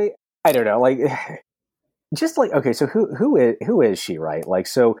 and they, I don't know, like, just like, okay, so who is she, right? Like,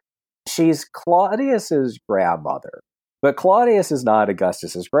 so she's Claudius's grandmother, but Claudius is not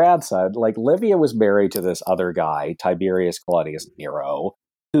Augustus's grandson. Like, Livia was married to this other guy, Tiberius Claudius Nero,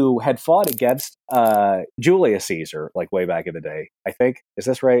 who had fought against Julius Caesar, like way back in the day. I think, is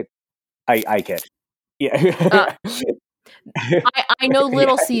this right? I can't. Yeah. I know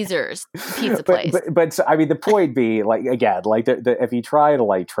Little Caesars pizza place. But so, I mean, the point being, like, again, like if you try to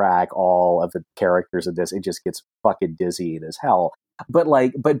like track all of the characters in this, it just gets fucking dizzying as hell. But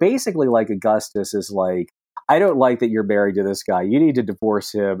basically, like, Augustus is like, I don't like that you're married to this guy. You need to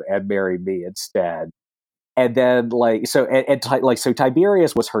divorce him and marry me instead. And then, like, so so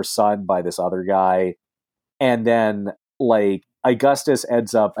Tiberius was her son by this other guy, and then like Augustus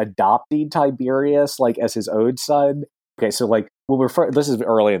ends up adopting Tiberius like as his own son. Okay, so like when this is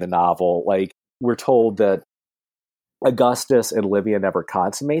early in the novel, like we're told that Augustus and Livia never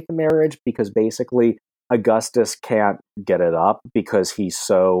consummate the marriage because basically Augustus can't get it up because he's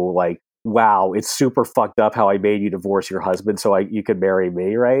so like, wow, it's super fucked up how I made you divorce your husband so you could marry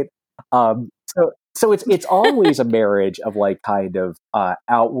me, right? So it's always a marriage of like kind of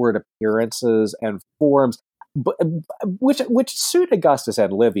outward appearances and forms, but which suit Augustus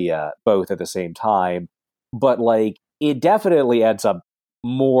and Livia both at the same time, but like it definitely ends up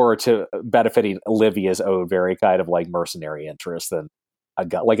more to benefiting Livia's own very kind of like mercenary interest than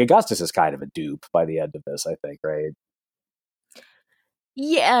like Augustus is kind of a dupe by the end of this, I think, right?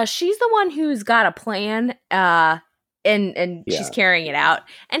 Yeah, she's the one who's got a plan, and she's carrying it out,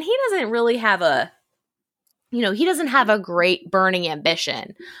 and he doesn't really have he doesn't have a great burning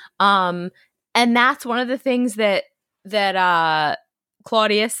ambition. And that's one of the things that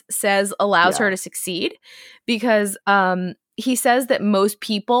Claudius says allows her to succeed, because he says that most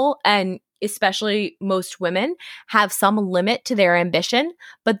people, and especially most women, have some limit to their ambition,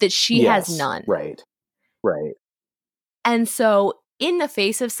 but that she has none. Right. And so in the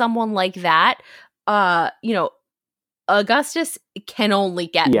face of someone like that, Augustus can only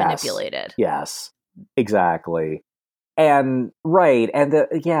get manipulated. Yes. Exactly. And like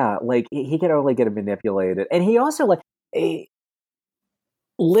he can only get manipulated, and he also like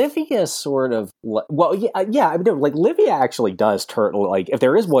Livia sort of, well, yeah. I mean, no, like Livia actually does turn, like, if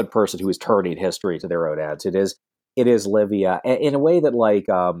there is one person who is turning history to their own ends, it is Livia, in a way that, like,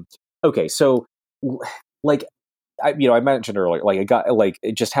 okay, so, like, I mentioned earlier, like, it got, like,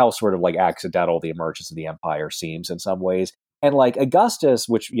 just how sort of like accidental the emergence of the empire seems in some ways, and like Augustus,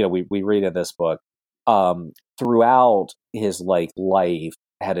 which we read in this book, throughout his like life,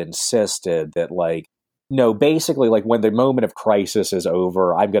 had insisted that, like, no, basically, like, when the moment of crisis is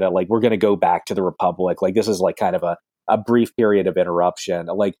over, we're gonna go back to the Republic. Like, this is like kind of a brief period of interruption.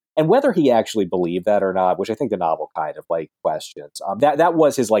 Like, and whether he actually believed that or not, which I think the novel kind of like questions, that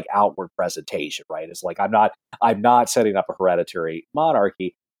was his like outward presentation, right? It's like, I'm not setting up a hereditary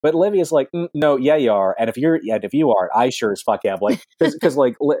monarchy. But Livia's like, no, yeah, you are, and if you aren't, I sure as fuck am. Like, because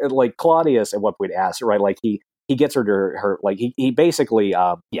like Claudius at one point asked, right, like he gets her to her, like, he basically,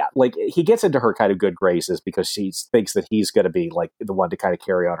 like, he gets into her kind of good graces because she thinks that he's going to be like the one to kind of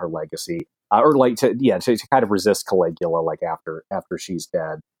carry on her legacy, or like to kind of resist Caligula, like, after she's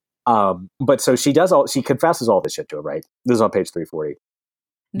dead. But so she confesses all this shit to him, right? This is on page 340.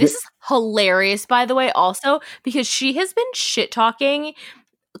 This is hilarious, by the way, also, because she has been shit talking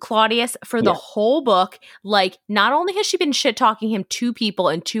Claudius for the whole book. Like, not only has she been shit talking him to people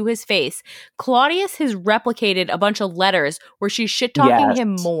and to his face, Claudius has replicated a bunch of letters where she's shit talking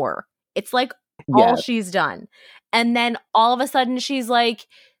him more. It's like all she's done. And then all of a sudden she's like,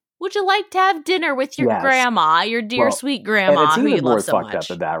 would you like to have dinner with your grandma, your dear sweet grandma, who you love so much? And it's even more fucked up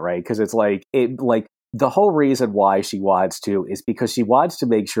than that, right? Because it's like, the whole reason why she wants to is because she wants to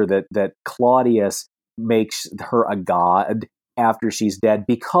make sure that Claudius makes her a god after she's dead,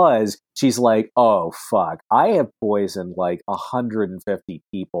 because she's like, oh fuck, I have poisoned like 150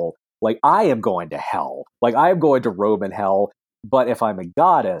 people. Like, I am going to hell. Like, I am going to Roman hell. But if I'm a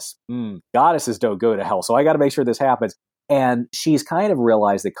goddess, goddesses don't go to hell. So I got to make sure this happens. And she's kind of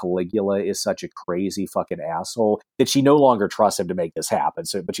realized that Caligula is such a crazy fucking asshole that she no longer trusts him to make this happen.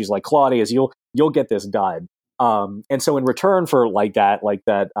 So, but she's like, Claudius, you'll get this done. And so in return for I'll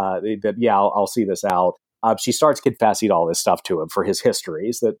see this out. She starts confessing all this stuff to him for his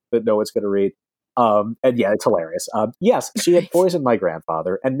histories that no one's going to read. And yeah, it's hilarious. Yes, she had poisoned my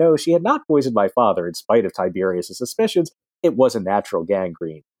grandfather, and no, she had not poisoned my father in spite of Tiberius' suspicions. It was a natural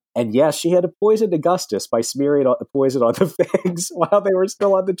gangrene. And yes, she had poisoned Augustus by smearing poison on the figs while they were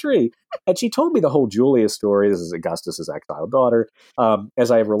still on the tree. And she told me the whole Julius story. This is Augustus's exiled daughter,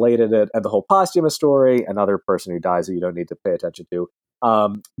 as I have related it, and the whole Posthumus story, another person who dies that you don't need to pay attention to.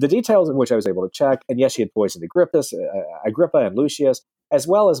 The details in which I was able to check. And yes, she had poisoned Agrippa and Lucius, as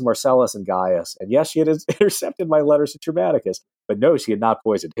well as Marcellus and Gaius. And yes, she had intercepted my letters to Germanicus. But no, she had not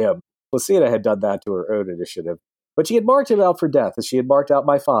poisoned him. Placidia had done that to her own initiative. But she had marked him out for death, as she had marked out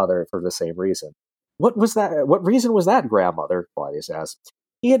my father for the same reason. What was that? What reason was that, grandmother? Claudius asked.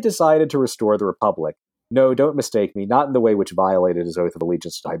 He had decided to restore the Republic. No, don't mistake me, not in the way which violated his oath of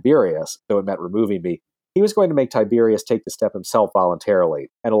allegiance to Tiberius, though it meant removing me. He was going to make Tiberius take the step himself voluntarily,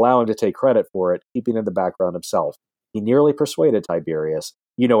 and allow him to take credit for it, keeping in the background himself. He nearly persuaded Tiberius.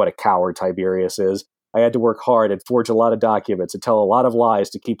 You know what a coward Tiberius is. I had to work hard and forge a lot of documents and tell a lot of lies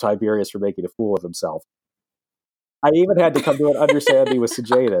to keep Tiberius from making a fool of himself. I even had to come to an understanding with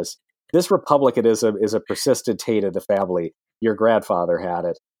Sejanus. This republicanism is a persistent taint in the family. Your grandfather had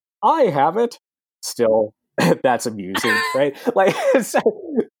it. I have it. Still, that's amusing, right? Like,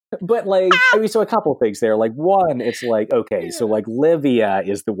 but like, I mean, so a couple things there. Like, one, it's like, okay, so like Livia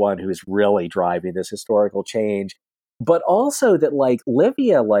is the one who's really driving this historical change, but also that like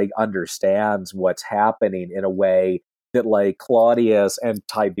Livia like understands what's happening in a way that like Claudius and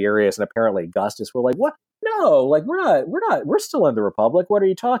Tiberius and apparently Augustus were like, what? No, like we're still in the Republic. What are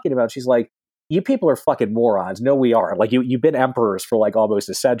you talking about? She's like, you people are fucking morons. No, we aren't. Like you've been emperors for like almost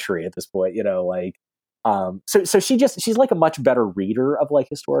a century at this point, like, so she's like a much better reader of like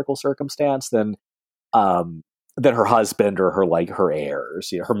historical circumstance than her husband or her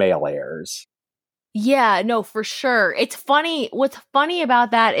heirs, her male heirs. Yeah, no, for sure. It's funny. What's funny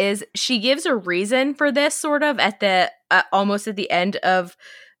about that is she gives a reason for this sort of at the almost at the end of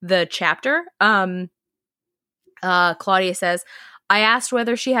the chapter. Claudia says, I asked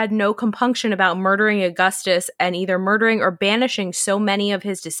whether she had no compunction about murdering Augustus and either murdering or banishing so many of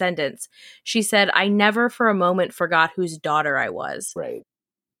his descendants. She said, I never for a moment forgot whose daughter I was. Right.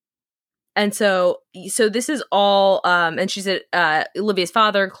 And so this is all, and she said, Livia's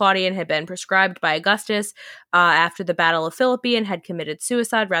father, Claudian, had been proscribed by Augustus after the Battle of Philippi and had committed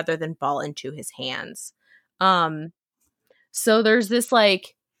suicide rather than fall into his hands. So there's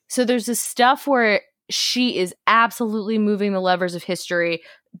this stuff where she is absolutely moving the levers of history,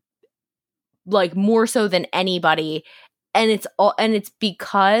 like more so than anybody. it's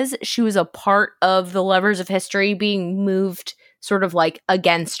because she was a part of the levers of history being moved sort of like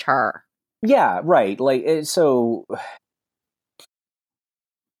against her. Yeah, right. Like so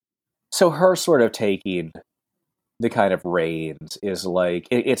her sort of taking the kind of reins is like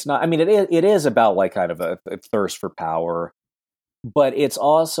it's not. I mean, it is about like kind of a thirst for power, but it's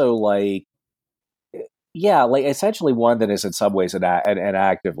also like, yeah, like essentially one that is in some ways an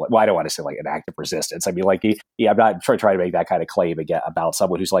active. Well, I don't want to say like an active resistance. I mean, like, I'm not trying to make that kind of claim again about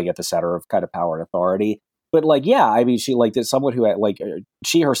someone who's like at the center of kind of power and authority. But like, yeah, I mean, she like someone who had like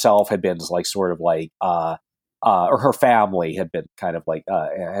she herself had been like sort of like or her family had been kind of like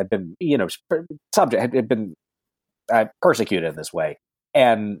had been subject had been persecuted in this way.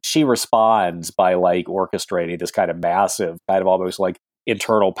 And she responds by like orchestrating this kind of massive, kind of almost like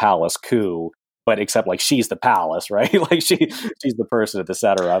internal palace coup, but except like she's the palace, right? Like she's the person at the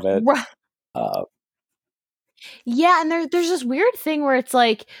center of it. Right. Yeah, and there's this weird thing where it's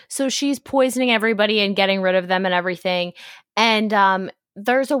like, so she's poisoning everybody and getting rid of them and everything. And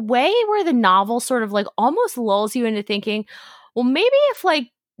there's a way where the novel sort of like almost lulls you into thinking, well, maybe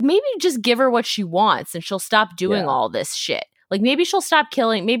just give her what she wants and she'll stop doing all this shit. Like maybe she'll stop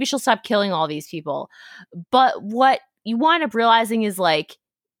killing all these people. But what you wind up realizing is like,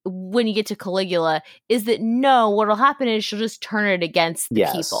 when you get to Caligula, is that no, what'll happen is she'll just turn it against the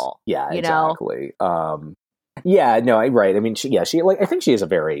people. Yeah, exactly. Yeah, no, right. I mean, she like, I think she is a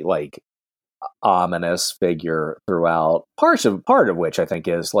very like ominous figure throughout. Part of which I think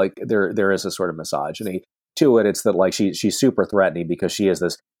is like there is a sort of misogyny to it. It's that like she's super threatening because she is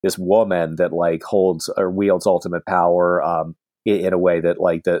this woman that like holds or wields ultimate power in a way that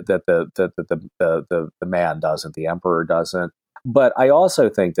like the man doesn't, the emperor doesn't. But I also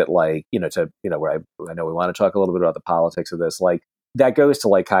think that like where I know we want to talk a little bit about the politics of this, like that goes to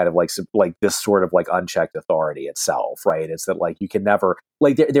like kind of like this sort of like unchecked authority itself, right? It's that like you can never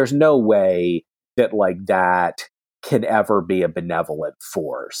like there's no way that like that can ever be a benevolent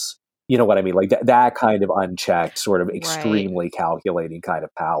force. You know what I mean? Like that kind of unchecked, sort of extremely calculating kind of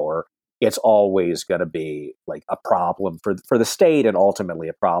power. It's always going to be like a problem for the state and ultimately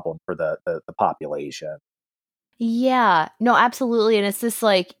a problem for the population. Yeah, no, absolutely. And it's this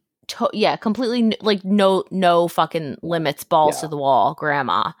like, completely like no fucking limits, balls to the wall,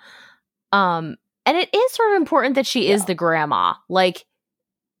 grandma. And it is sort of important that she is the grandma, like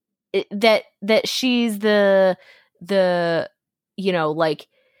that she's the like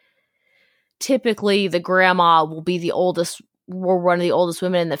typically the grandma will be the oldest, or one of the oldest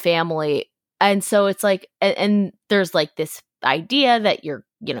women in the family. And so it's like, and there's like this idea that your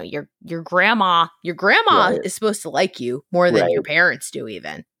grandma is supposed to like you more than your parents do,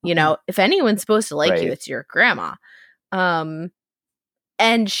 even. If anyone's supposed to like you, it's your grandma. And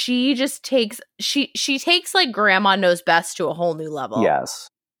she just takes she takes like grandma knows best to a whole new level. Yes.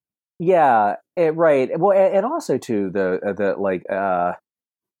 Yeah, right. Well, and also too the like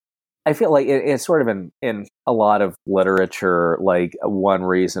I feel like it's sort of in a lot of literature, like one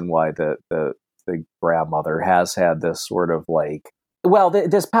reason why the grandmother has had this sort of like, well,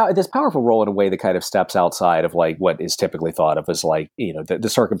 this powerful role in a way that kind of steps outside of like what is typically thought of as like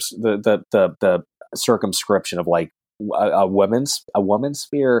the circumscription of like a woman's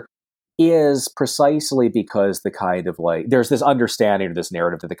sphere, is precisely because the kind of like there's this understanding of this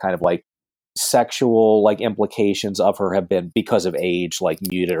narrative that the kind of like sexual like implications of her have been because of age like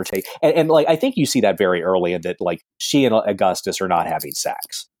muted or take and like I think you see that very early in that like she and Augustus are not having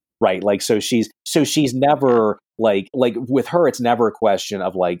sex, right? Like so she's never like with her it's never a question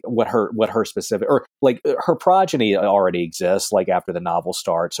of like what her specific or like her progeny already exists like after the novel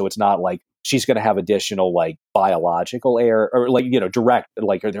starts, so it's not like she's going to have additional like biological heir or like direct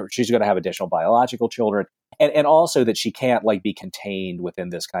like she's going to have additional biological children. And also that she can't like be contained within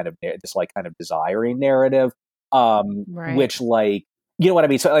this kind of desiring narrative, which like what I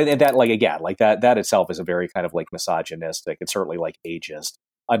mean. So and that like again like that itself is a very kind of like misogynistic and certainly like ageist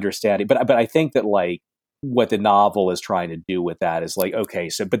understanding. But I think that like what the novel is trying to do with that is like okay,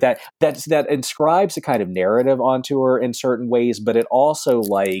 so but that inscribes a kind of narrative onto her in certain ways, but it also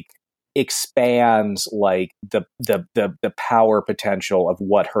like expands like the power potential of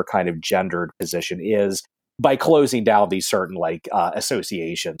what her kind of gendered position is by closing down these certain like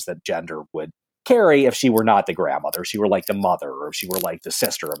associations that gender would carry if she were not the grandmother, if she were like the mother, or if she were like the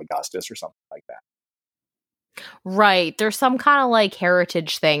sister of Augustus or something like that. Right. There's some kind of like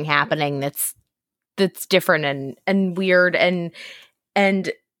heritage thing happening that's different and weird and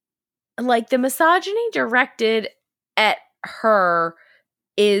like the misogyny directed at her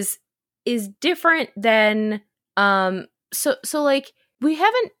is different than so like we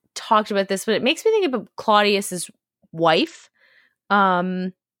haven't talked about this, but it makes me think about Claudius's wife.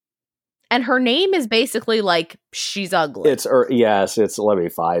 And her name is basically like she's ugly. It's let me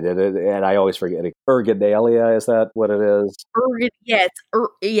find it, and I always forget it. Ergonalia, is that what it is?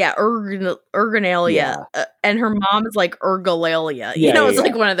 Ergonalia. Yeah. And her mom is like Ergolalia. It's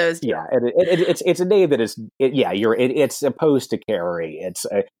like one of those. Yeah, and it's a name that is it's supposed to carry. It's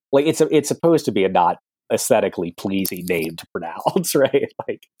supposed to be a not aesthetically pleasing name to pronounce, right?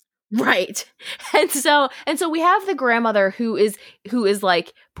 Like. Right. And so we have the grandmother who is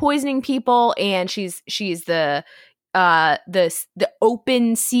like poisoning people, and she's the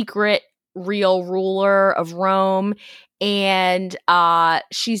open secret real ruler of Rome, and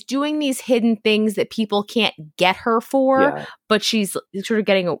she's doing these hidden things that people can't get her for, but she's sort of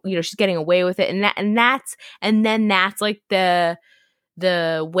getting she's getting away with it, and that's like the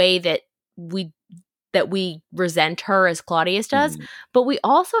way that we resent her as Claudius does. But we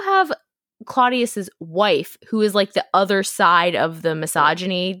also have Claudius's wife, who is like the other side of the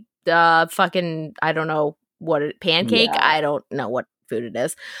misogyny. Fucking, I don't know pancake. Yeah. I don't know what food it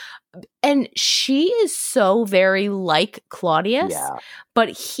is. And she is so very like Claudius, but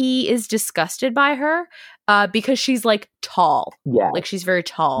he is disgusted by her because she's like tall. Yeah. Like she's very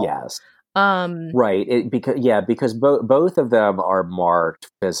tall. Yes. Right. Because both of them are marked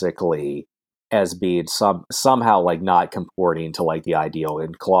physically as being somehow like not comporting to like the ideal.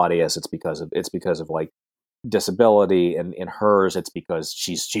 In Claudius, it's because of like disability, and in hers, it's because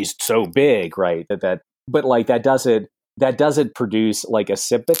she's so big, right? But like that doesn't produce like a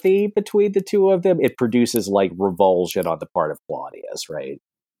sympathy between the two of them. It produces like revulsion on the part of Claudius, right?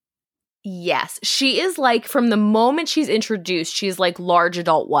 Yes, she is like, from the moment she's introduced, she's like large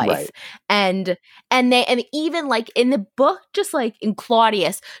adult wife, right. and even like in the book, just like in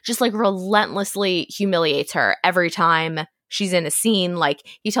Claudius, just like relentlessly humiliates her every time she's in a scene. Like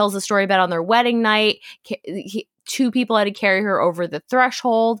he tells a story about on their wedding night, two people had to carry her over the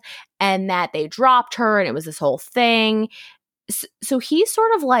threshold, and that they dropped her, and it was this whole thing. So he's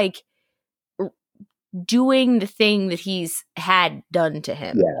sort of like doing the thing that he's had done to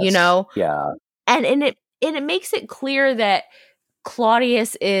him, Yeah. And it makes it clear that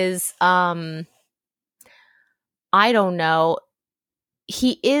Claudius is, I don't know,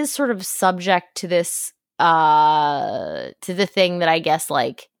 he is sort of subject to this, to the thing that I guess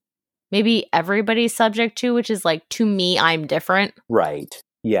like maybe everybody's subject to, which is like, to me, I'm different. Right.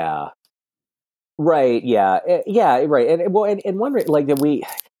 Yeah. Right. Yeah. Yeah. Right. And one like that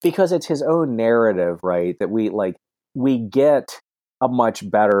because it's his own narrative, right? That we get a much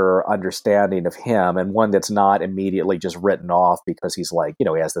better understanding of him, and one that's not immediately just written off because he's like, he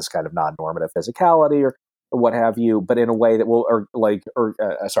has this kind of non-normative physicality or what have you, but in a way that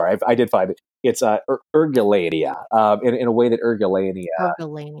I did find it. It's Ergolania, in a way that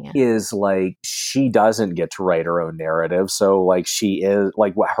Ergolania is like, she doesn't get to write her own narrative. So like she is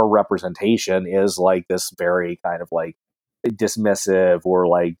like, what her representation is like this very kind of like dismissive, or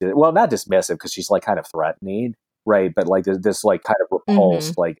like, well, not dismissive because she's like kind of threatening, right? But like this like kind of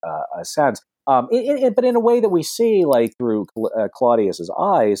repulsed like a sense. But in a way that we see like through Claudius's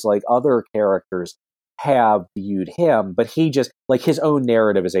eyes, like other characters have viewed him, but he just like his own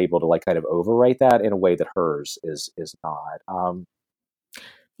narrative is able to like kind of overwrite that in a way that hers is not.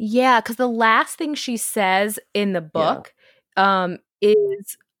 Yeah, because the last thing she says in the book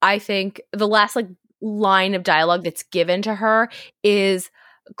is, I think, the last like line of dialogue that's given to her is,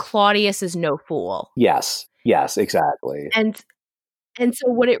 Claudius is no fool. Yes, exactly. And so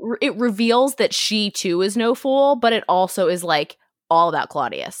what it reveals that she too is no fool, but it also is like all about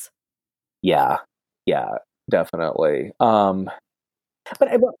Claudius. Yeah, definitely. So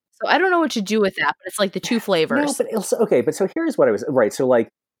I don't know what to do with that, but it's like the two flavors. No, but so here's what I was right. So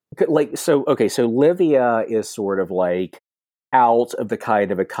so Livia is sort of like out of the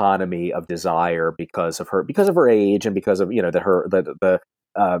kind of economy of desire because of her age, and because of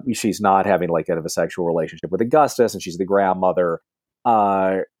she's not having like kind of a sexual relationship with Augustus, and she's the grandmother.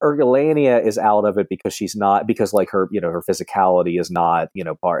 Ergolania is out of it because like her her physicality is not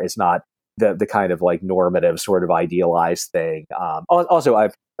is not the kind of like normative sort of idealized thing. Also,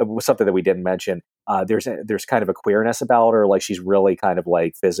 something that we didn't mention. There's kind of a queerness about her. Like she's really kind of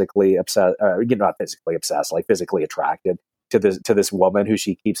like physically obsessed. Not physically obsessed, like physically attracted to this woman who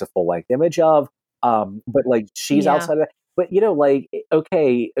she keeps a full length image of. But like she's outside of that. But like,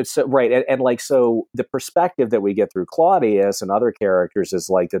 okay, so right, and like, so the perspective that we get through Claudius and other characters is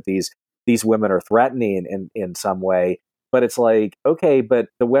like that these women are threatening in some way. But it's like, okay, but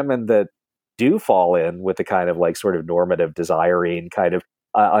the women that do fall in with the kind of like sort of normative desiring kind of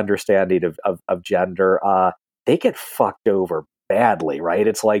understanding of gender, they get fucked over badly, right?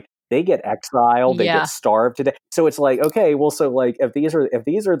 It's like they get exiled, they Yeah. get starved to death. So it's like, okay, well, so like if these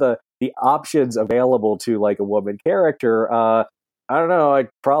are the options available to like a woman character, I don't know. I'd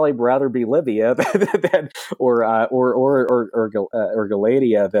probably rather be Livia than or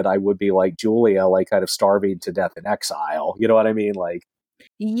Galadia than I would be like Julia, like kind of starving to death in exile. You know what I mean? Like,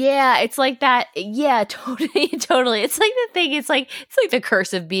 Yeah, it's like that. Yeah, totally, totally. It's like the thing. It's like the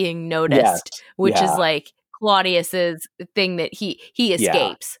curse of being noticed, yes, which is yeah, like Claudius's thing that he yeah,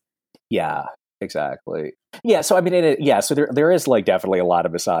 escapes. yeah, exactly. Yeah, so I mean, so there is like definitely a lot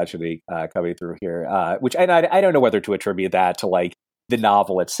of misogyny coming through here, which and I don't know whether to attribute that to like the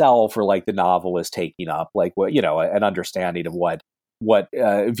novel itself or like the novel is taking up like what an understanding of what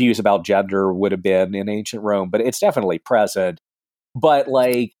views about gender would have been in ancient Rome, but it's definitely present. But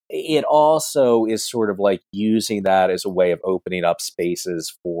like it also is sort of like using that as a way of opening up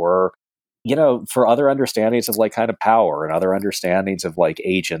spaces for for other understandings of like kind of power and other understandings of like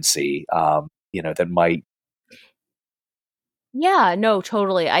agency that might. Yeah, no,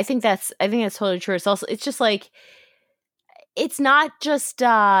 totally. I think that's totally true. It's just like it's not just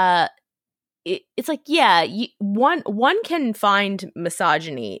it's like one can find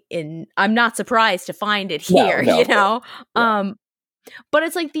misogyny in. I'm not surprised to find it here, No. Yeah. But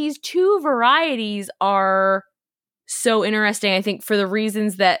it's like these two varieties are so interesting, I think, for the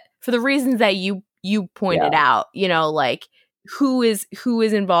reasons that you pointed out, like who is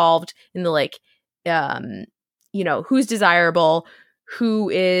involved in the like who's desirable,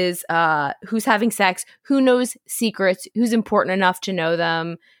 who's having sex, who knows secrets, who's important enough to know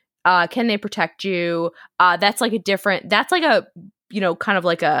them, can they protect you? That's like a kind of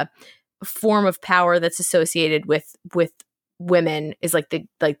like a form of power that's associated with women, is like the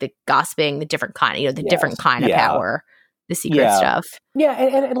gossiping, the different kind, different kind of power, the secret stuff. Yeah,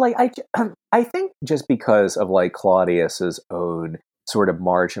 and like I think just because of like Claudius's own sort of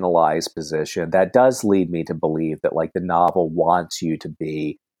marginalized position, that does lead me to believe that like the novel wants you to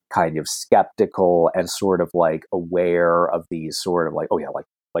be kind of skeptical and sort of like aware of these sort of like, oh yeah, like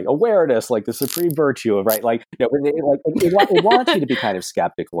awareness, like the supreme virtue of, right? Like, it wants you to be kind of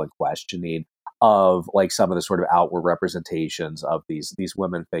skeptical and questioning of like some of the sort of outward representations of these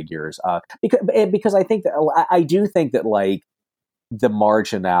women figures, because I think that I do think that like the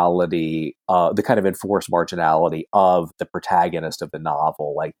marginality, the kind of enforced marginality of the protagonist of the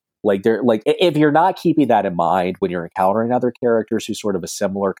novel, like they're like, if you're not keeping that in mind when you're encountering other characters who sort of a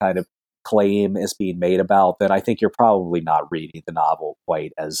similar kind of claim is being made about, then I think you're probably not reading the novel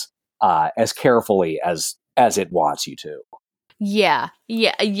quite as carefully as it wants you to. Yeah,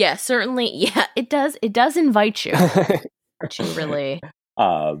 certainly. Yeah, it does invite you to really.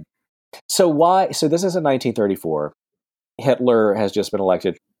 So this is in 1934. Hitler has just been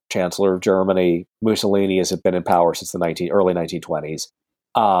elected Chancellor of Germany. Mussolini has been in power since the early 1920s.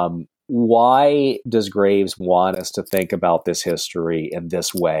 Why does Graves want us to think about this history in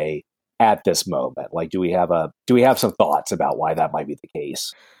this way at this moment? Like, do we have some thoughts about why that might be the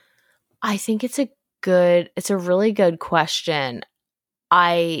case? I think it's a really good question.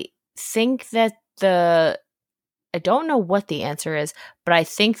 I think that I don't know what the answer is, but I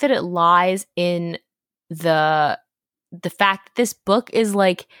think that it lies in the fact that this book is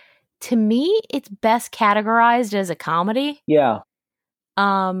like, to me, it's best categorized as a comedy. Yeah.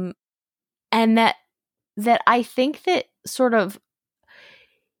 And that I think that sort of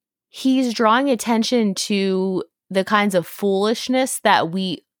he's drawing attention to the kinds of foolishness that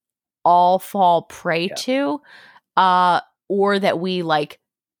we all fall prey to, or that we like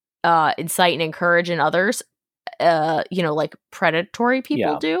incite and encourage in others, like predatory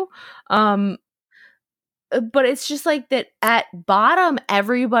people do. But it's just like that at bottom,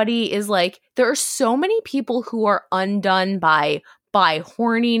 everybody is like, there are so many people who are undone by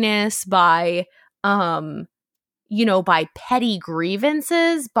horniness, by by petty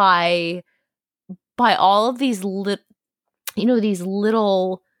grievances, by all of these these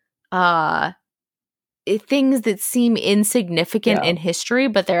little things that seem insignificant in history,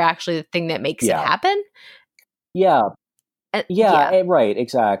 but they're actually the thing that makes it happen. Right,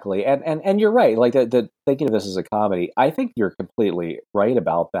 exactly, and you're right. Like the thinking of this as a comedy, I think you're completely right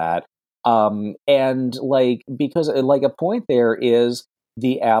about that. And like, because like a point there is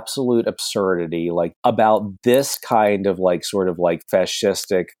the absolute absurdity, like about this kind of like sort of like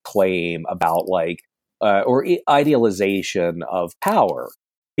fascistic claim about like or idealization of power,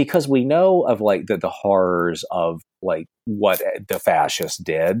 because we know of like the horrors of like what the fascists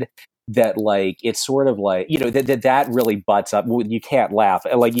did. That like it's sort of like that really butts up. You can't laugh,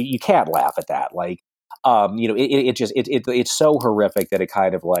 like you can't laugh at that. Like it's so horrific that it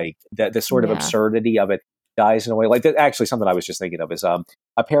kind of like that the sort of absurdity of it dies in a way like that. Actually, something I was just thinking of is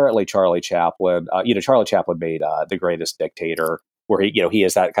apparently Charlie Chaplin. Charlie Chaplin made The Greatest Dictator, where he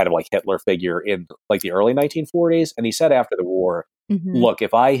is that kind of like Hitler figure in like the early 1940s, and he said after the war, look,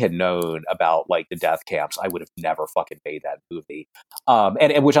 if I had known about like the death camps, I would have never fucking made that movie.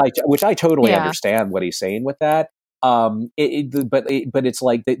 And which I totally understand what he's saying with that. But it's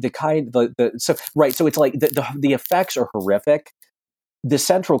like so it's like the effects are horrific. The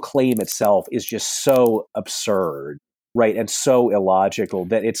central claim itself is just so absurd, right, and so illogical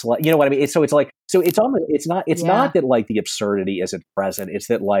that it's like, you know what I mean. It's not that like the absurdity isn't present. It's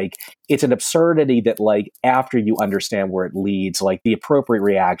that like it's an absurdity that like after you understand where it leads, like the appropriate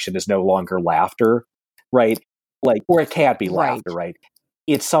reaction is no longer laughter, right? Like, or it can't be laughter, right?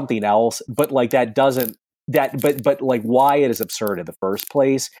 It's something else, but like that doesn't. But like why it is absurd in the first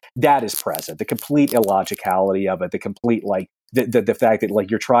place, that is present. The complete illogicality of it, the complete like the fact that like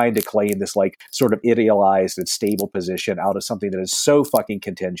you're trying to claim this like sort of idealized and stable position out of something that is so fucking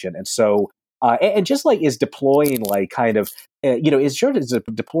contingent and so and just like is deploying like kind of is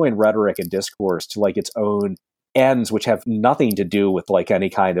deploying rhetoric and discourse to like its own ends, which have nothing to do with like any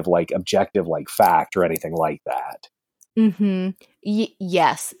kind of like objective like fact or anything like that.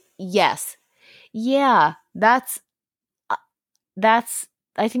 Yes. Yeah, that's I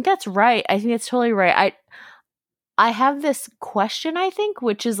think that's right. I think that's totally right. I have this question, I think,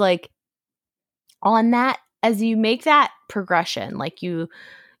 which is like on that, as you make that progression, like you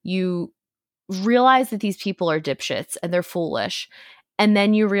realize that these people are dipshits and they're foolish, and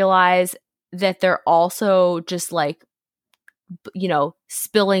then you realize that they're also just like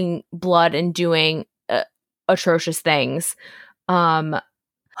spilling blood and doing atrocious things.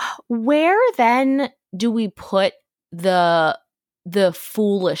 Where then do we put the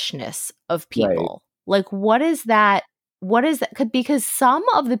foolishness of people? Right. Like, what is that? Because some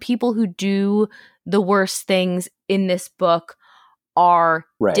of the people who do the worst things in this book are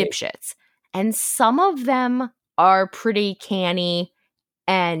dipshits, and some of them are pretty canny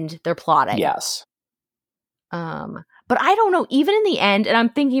and they're plotting. Yes. But I don't know, even in the end, and I'm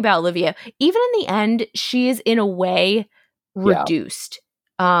thinking about Olivia, even in the end, she is in a way reduced.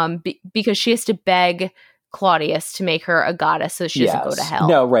 Because she has to beg Claudius to make her a goddess so she doesn't go to hell.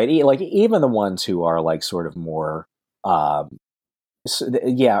 No, right. Like even the ones who are like sort of more, are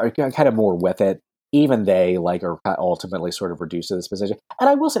kind of more with it. Even they like are ultimately sort of reduced to this position. And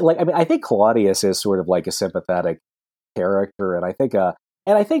I will say, like, I mean, I think Claudius is sort of like a sympathetic character, and I think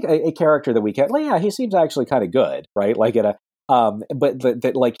a character that we can, like, yeah, he seems actually kind of good, right? Like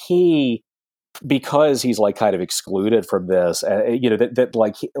but like he. Because he's like kind of excluded from this,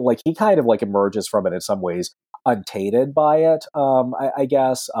 that he kind of like emerges from it in some ways untainted by it, I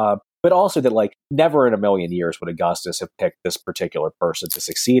guess. But also that like never in a million years would Augustus have picked this particular person to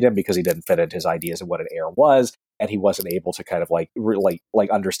succeed him because he didn't fit into his ideas of what an heir was, and he wasn't able to kind of like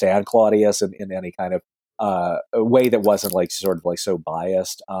understand Claudius in any kind of way that wasn't like sort of like so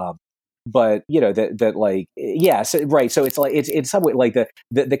biased. But that like right. So it's like it's in some way like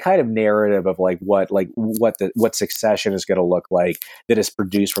the kind of narrative of like what succession is going to look like that is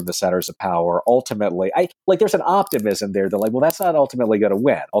produced from the centers of power. Ultimately, there's an optimism there that like, well, that's not ultimately going to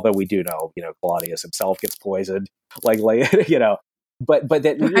win. Although we do know Claudius himself gets poisoned. But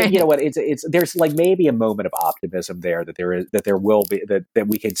that right. You know what it's there's like maybe a moment of optimism there that there will be that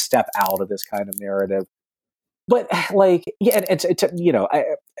we can step out of this kind of narrative. But like it's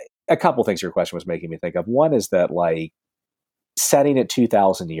a couple things your question was making me think of. One is that like setting it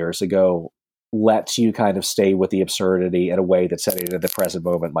 2,000 years ago lets you kind of stay with the absurdity in a way that setting it in the present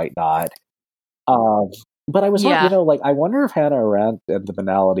moment might not. But I was like, I wonder if Hannah Arendt and the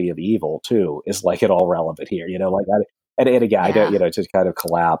banality of evil too is like at all relevant here. I don't to kind of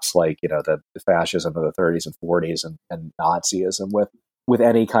collapse like the fascism of the 30s and 40s and Nazism with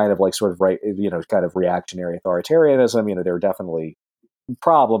any kind of like sort of kind of reactionary authoritarianism. There are definitely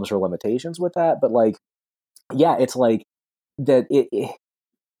problems or limitations with that, but like it's like that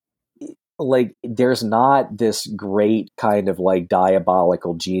like there's not this great kind of like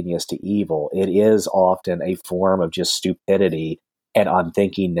diabolical genius to evil. It is often a form of just stupidity and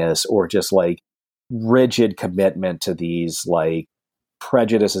unthinkingness, or just like rigid commitment to these like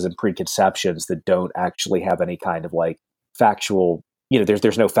prejudices and preconceptions that don't actually have any kind of like factual,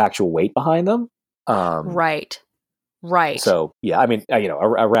 there's no factual weight behind them. Right. So yeah, I mean,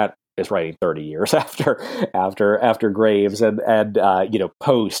 Arendt is writing 30 years after Graves, and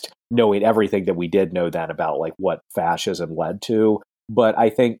post knowing everything that we did know then about like what fascism led to. But I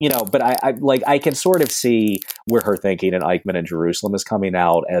think I can sort of see where her thinking in Eichmann and Jerusalem is coming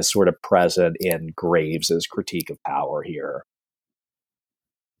out as sort of present in Graves's critique of power here.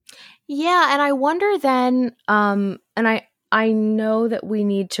 Yeah, and I wonder then, and I know that we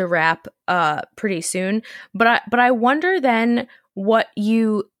need to wrap pretty soon, but I wonder then what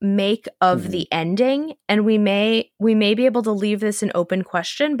you make of Mhm. the ending, and we may be able to leave this an open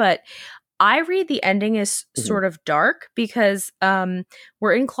question, but I read the ending as Mhm. sort of dark because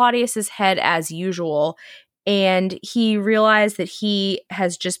we're in Claudius's head as usual, and he realized that he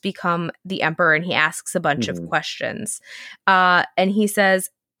has just become the emperor, and he asks a bunch of Mhm. questions, and he says.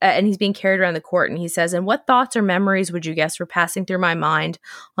 And he's being carried around the court, and he says, "And what thoughts or memories would you guess were passing through my mind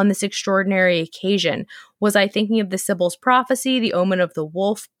on this extraordinary occasion? Was I thinking of the Sibyl's prophecy, the omen of the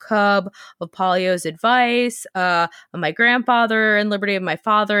wolf cub, of Pollio's advice, of my grandfather and liberty, of my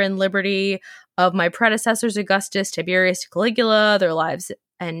father and liberty, of my predecessors Augustus, Tiberius, Caligula, their lives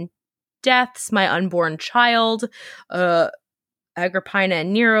and deaths, my unborn child, Agrippina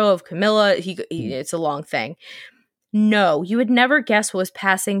and Nero, of Camilla?" It's a long thing. "No, you would never guess what was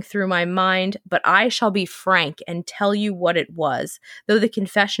passing through my mind, but I shall be frank and tell you what it was, though the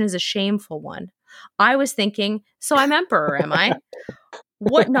confession is a shameful one. I was thinking, so I'm emperor, am I?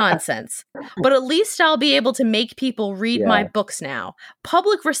 What nonsense. But at least I'll be able to make people read my Yeah. books now.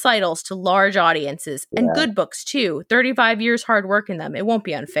 Public recitals to large audiences, and Yeah. good books too. 35 years hard work in them. It won't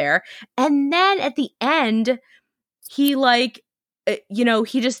be unfair." And then at the end, he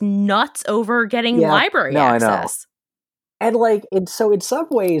he just nuts over getting Yeah. library No, I know. access. And so in some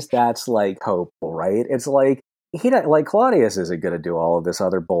ways that's hopeful, right? It's Claudius isn't going to do all of this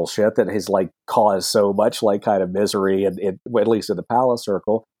other bullshit that has caused so much kind of misery and at least in the palace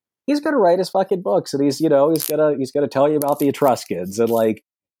circle. He's going to write his fucking books, and he's gonna tell you about the Etruscans and okay,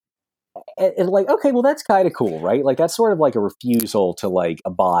 well that's kind of cool, right? That's sort of a refusal to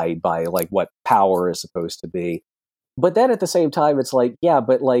abide by what power is supposed to be. But then at the same time, it's yeah,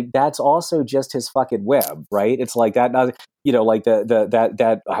 but that's also just his fucking whim, right? It's that, not,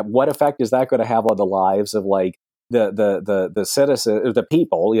 what effect is that going to have on the lives of the citizen, or the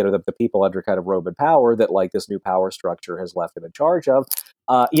people, the people under kind of Roman power that this new power structure has left him in charge of?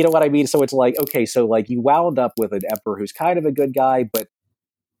 You know what I mean? So it's okay, so you wound up with an emperor who's kind of a good guy, but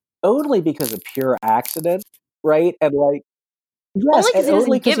only because of pure accident, right? And yes, Only because and he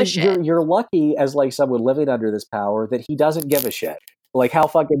only doesn't give a because shit. you're lucky as someone living under this power that he doesn't give a shit. How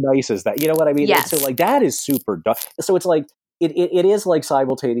fucking nice is that? You know what I mean? Yes. And so that is super dumb. So it's it is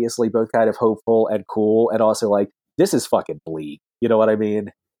simultaneously both kind of hopeful and cool, and also this is fucking bleak. You know what I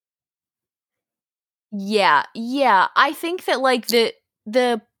mean? Yeah. I think that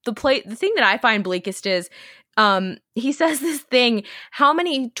the thing that I find bleakest is he says this thing, how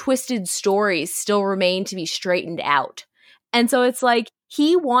many twisted stories still remain to be straightened out. And so it's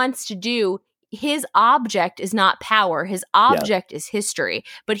he wants to do, his object is not power, his object is history,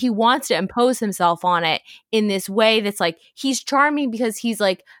 but he wants to impose himself on it in this way that's he's charming because he's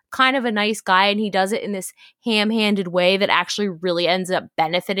kind of a nice guy, and he does it in this ham-handed way that actually really ends up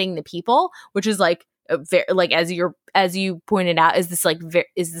benefiting the people, which is as you pointed out, is this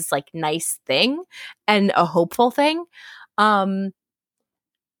nice thing and a hopeful thing. To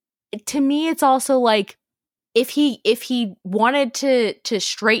me, it's also if he wanted to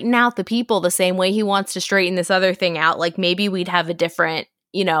straighten out the people the same way he wants to straighten this other thing out, maybe we'd have a different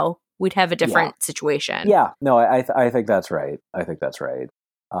situation. Yeah, no, I think that's right. I think that's right.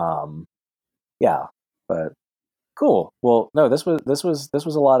 Yeah, but cool. Well, no, this was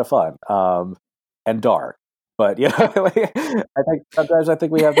a lot of fun. And dark. But I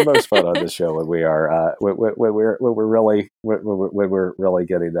think we have the most fun on this show when we are when we're really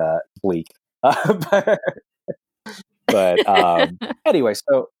getting bleak. But anyway,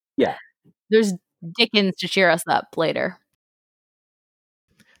 so yeah, there's Dickens to cheer us up later.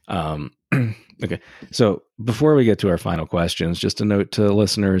 Okay, so before we get to our final questions, just a note to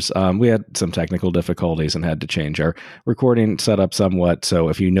listeners, we had some technical difficulties and had to change our recording setup somewhat. So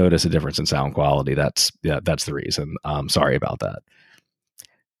if you notice a difference in sound quality, that's the reason. Sorry about that.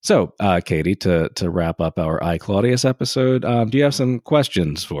 So, Katie, to wrap up our I, Claudius episode, do you have some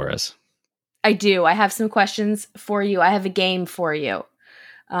questions for us? I do. I have some questions for you. I have a game for you.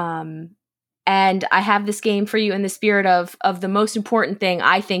 And I have this game for you in the spirit of the most important thing,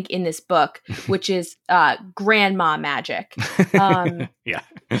 I think, in this book, which is grandma magic. Yeah.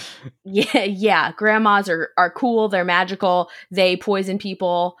 Grandmas are cool. They're magical. They poison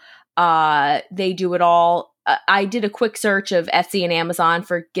people. They do it all. I did a quick search of Etsy and Amazon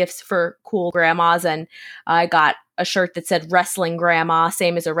for gifts for cool grandmas, and I got a shirt that said "Wrestling Grandma,"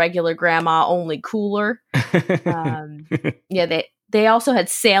 same as a regular grandma, only cooler. They also had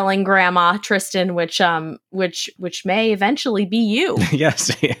Sailing Grandma, Tristan, which may eventually be you.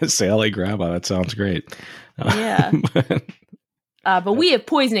 Yes, Sailing Grandma. That sounds great. Yeah. But we have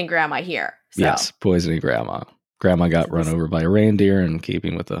poisoning grandma here. So. Yes, poisoning grandma. Grandma got run over by a reindeer in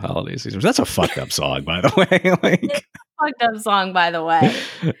keeping with the holiday season. That's a fucked up song, by the way. Like, fucked up song, by the way.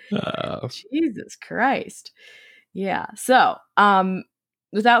 Jesus Christ. Yeah. So,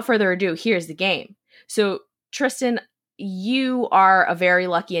 without further ado, here's the game. So, Tristan, you are a very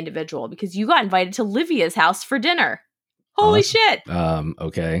lucky individual because you got invited to Livia's house for dinner. Holy shit.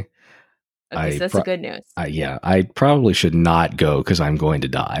 Okay. Okay, so that's the good news. Yeah, I probably should not go because I'm going to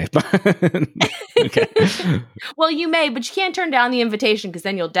die. Okay. Well, you may, but you can't turn down the invitation because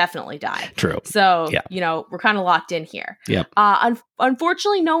then you'll definitely die. True. So, we're kind of locked in here. Yep.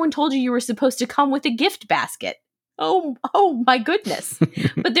 Unfortunately, no one told you were supposed to come with a gift basket. Oh my goodness.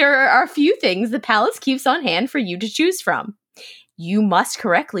 But there are a few things the palace keeps on hand for you to choose from. You must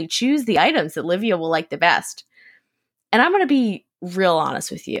correctly choose the items that Livia will like the best. And I'm going to be real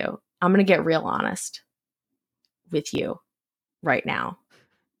honest with you. I'm going to get real honest with you right now.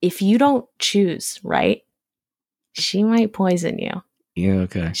 If you don't choose right, she might poison you. Yeah,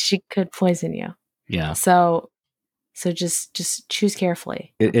 okay. She could poison you. Yeah. So just choose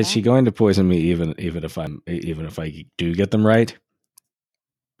carefully. Okay? Is she going to poison me even if I do get them right?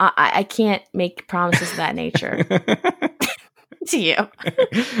 I can't make promises of that nature to you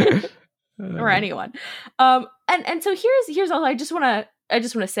or anyone. And so here's all I just want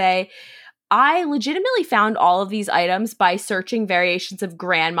to say. I legitimately found all of these items by searching variations of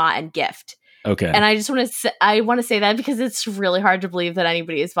grandma and gift. Okay. And I just want to say that because it's really hard to believe that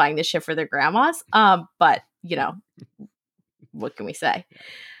anybody is buying this shit for their grandmas. But what can we say?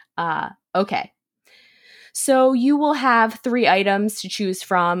 Okay. So you will have 3 items to choose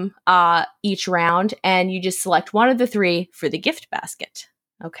from each round, and you just select one of the 3 for the gift basket.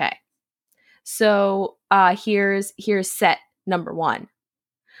 Okay. So here's set number 1.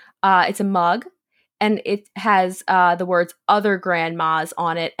 It's a mug, and it has the words "other grandmas"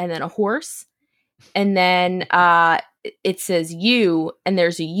 on it, and then a horse, and then it says "you," and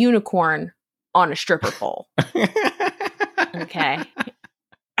there's a unicorn on a stripper pole. Okay.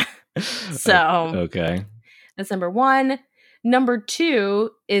 So okay, that's number 1. Number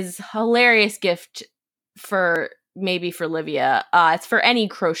 2 is hilarious gift for Livia. It's for any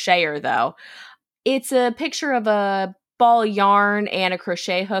crocheter though. It's a picture of a ball of yarn and a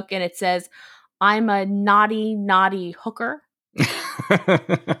crochet hook, and it says, "I'm a naughty hooker."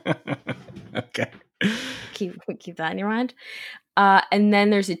 Okay. Keep that in your mind. And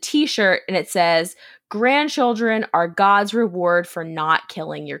then there's a t-shirt, and it says, "Grandchildren are God's reward for not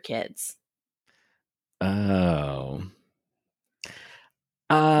killing your kids." Oh.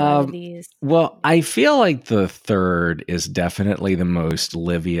 These. Well, I feel like the third is definitely the most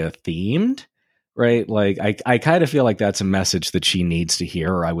Livia themed, right? Like I kind of feel like that's a message that she needs to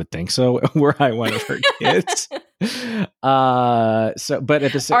hear, or I would think so, were I one of her kids. But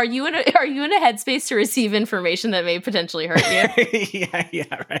at the same, are you in a headspace to receive information that may potentially hurt you?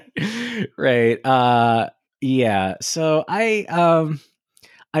 right. Yeah. So I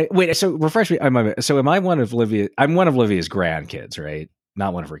wait. So refresh me. So am I one of Livia? I'm one of Livia's grandkids, right?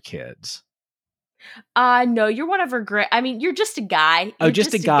 Not one of her kids. No, you're one of her you're just a guy. You're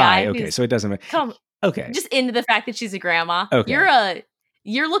just a guy. Okay, so it doesn't matter. Come. Okay. Just into the fact that she's a grandma. Okay.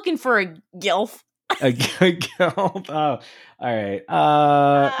 You're looking for a gilf. A gilf. Oh, all right.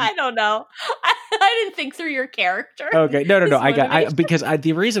 I don't know. I didn't think through your character. Okay, no. Because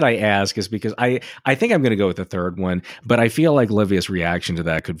the reason I ask is because I think I'm going to go with the third one, but I feel like Livia's reaction to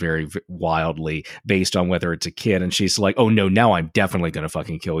that could vary wildly based on whether it's a kid and she's like, "Oh no, now I'm definitely going to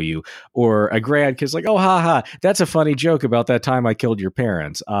fucking kill you," or a grandkid's like, "Oh, haha, that's a funny joke about that time I killed your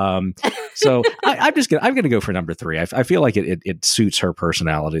parents." So I'm gonna go for number 3. I feel like it suits her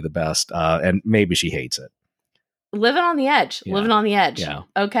personality the best, and maybe she hates it. Living on the edge. Yeah.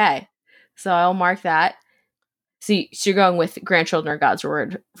 Okay. So I'll mark that. So you're going with grandchildren are God's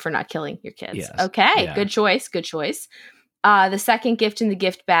reward for not killing your kids. Yes. Okay. Yeah. Good choice. The second gift in the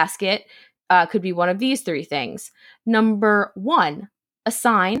gift basket could be one of these 3 things. Number 1, a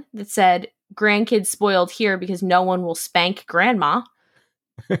sign that said, "Grandkids spoiled here because no one will spank grandma."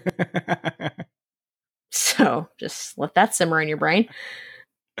 So just let that simmer in your brain.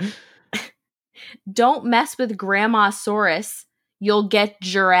 "Don't mess with Grandmasaurus. You'll get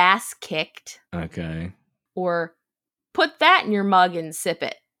your ass kicked." Okay. Or, "Put that in your mug and sip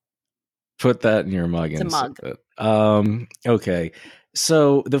it." Put that in your mug It's and a mug. sip it. Okay.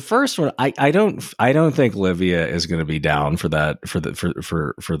 So the first one, I don't think Livia is going to be down for that for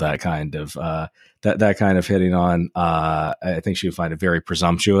that kind of that kind of hitting on. I think she would find it very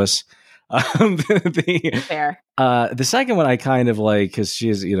presumptuous. Fair. The second one I kind of like because she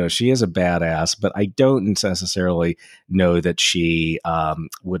is a badass, but I don't necessarily know that she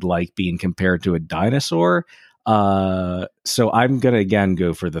would like being compared to a dinosaur. So I'm gonna again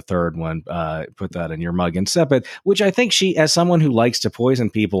go for the third one. Put that in your mug and sip it. Which I think she, as someone who likes to poison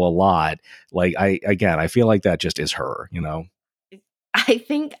people a lot, like I feel like that just is her. I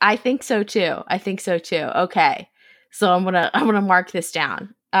think so too. Okay. So I'm gonna mark this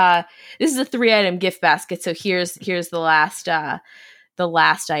down. This is a 3-item gift basket. So here's the last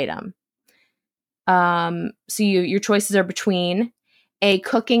item. So your choices are between a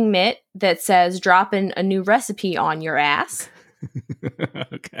cooking mitt that says "drop in a new recipe on your ass."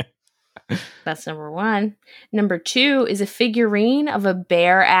 Okay. That's number 1. Number 2 is a figurine of a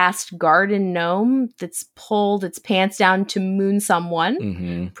bare-assed garden gnome that's pulled its pants down to moon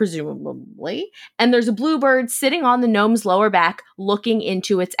someone, presumably. And there's a bluebird sitting on the gnome's lower back looking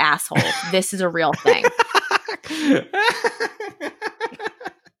into its asshole. This is a real thing.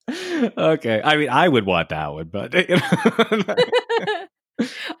 Okay. I mean, I would want that one, but...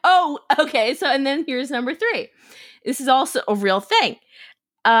 Oh, okay. So, and then here's number 3. This is also a real thing.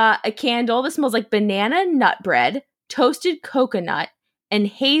 A candle that smells like banana nut bread, toasted coconut, and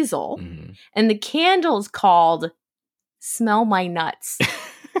hazel. And the candle is called Smell My Nuts.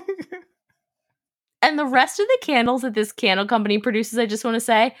 And the rest of the candles that this candle company produces, I just want to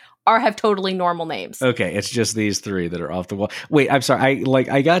say, have totally normal names. Okay, it's just these 3 that are off the wall. Wait, I'm sorry.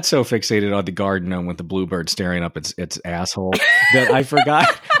 I got so fixated on the garden gnome with the bluebird staring up its asshole that I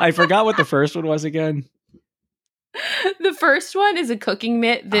forgot what the first one was again. The first one is a cooking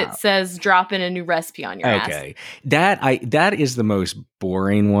mitt that says "drop in a new recipe on your ass." Okay, that is the most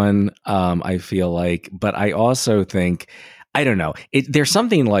boring one. I feel like, but I also think, I don't know. There's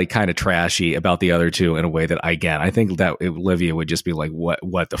something like kind of trashy about the other 2 in a way that I think that Olivia would just be like,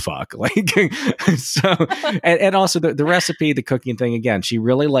 what the fuck? Like, so, and also the recipe, the cooking thing, again, she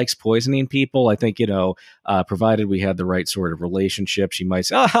really likes poisoning people. I think, provided we had the right sort of relationship, she might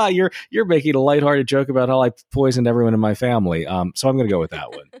say, you're making a lighthearted joke about how I poisoned everyone in my family. So I'm going to go with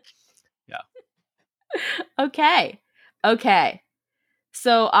that one. Yeah. Okay.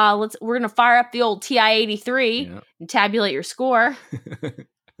 So we're gonna fire up the old TI-83 and tabulate your score.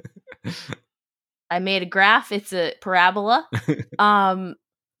 I made a graph. It's a parabola, and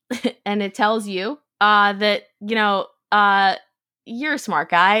it tells you that you're a smart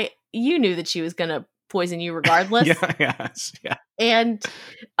guy. You knew that she was gonna poison you regardless. Yeah. And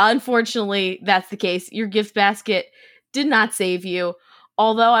unfortunately, that's the case. Your gift basket did not save you.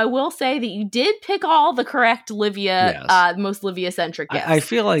 Although I will say that you did pick all the correct most Livia-centric gifts. I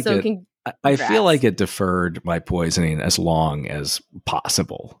feel like I feel like it deferred my poisoning as long as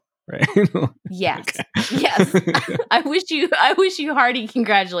possible. Right? Yes. Yes. I wish you hearty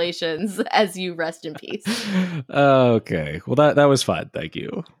congratulations as you rest in peace. Okay. Well, that was fun. Thank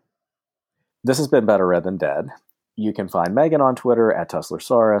you. This has been Better Read Than Dead. You can find Megan on Twitter at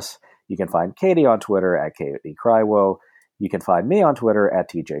Tusslersaurus. You can find Katie on Twitter at Katie Crywo. You can find me on Twitter at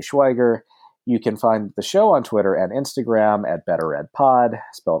TJ Schweiger. You can find the show on Twitter and Instagram at BetterReadPod,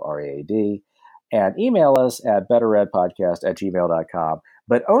 spelled RAAD, and email us at betterreadpodcast@gmail.com,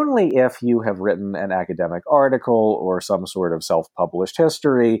 but only if you have written an academic article or some sort of self-published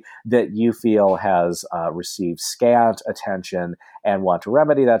history that you feel has received scant attention and want to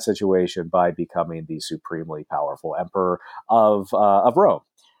remedy that situation by becoming the supremely powerful emperor of Rome.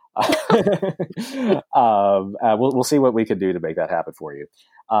 We'll see what we can do to make that happen for you.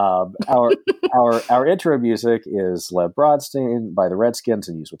 Our intro music is Lev Broadstein by the Redskins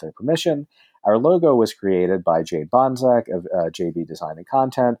and used with their permission. Our logo was created by Jade Bonzak of JB Design and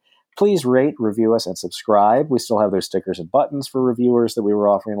Content. Please rate, review us, and subscribe. We still have those stickers and buttons for reviewers that we were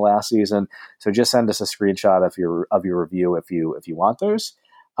offering last season. So just send us a screenshot of your review if you want those.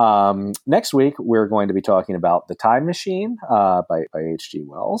 Next week, we're going to be talking about The Time Machine by H.G.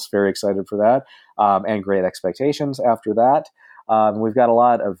 Wells. Very excited for that, and Great Expectations after that. We've got a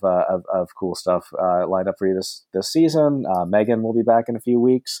lot of cool stuff lined up for you this season. Megan will be back in a few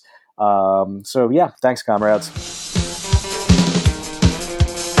weeks. So yeah, thanks, comrades.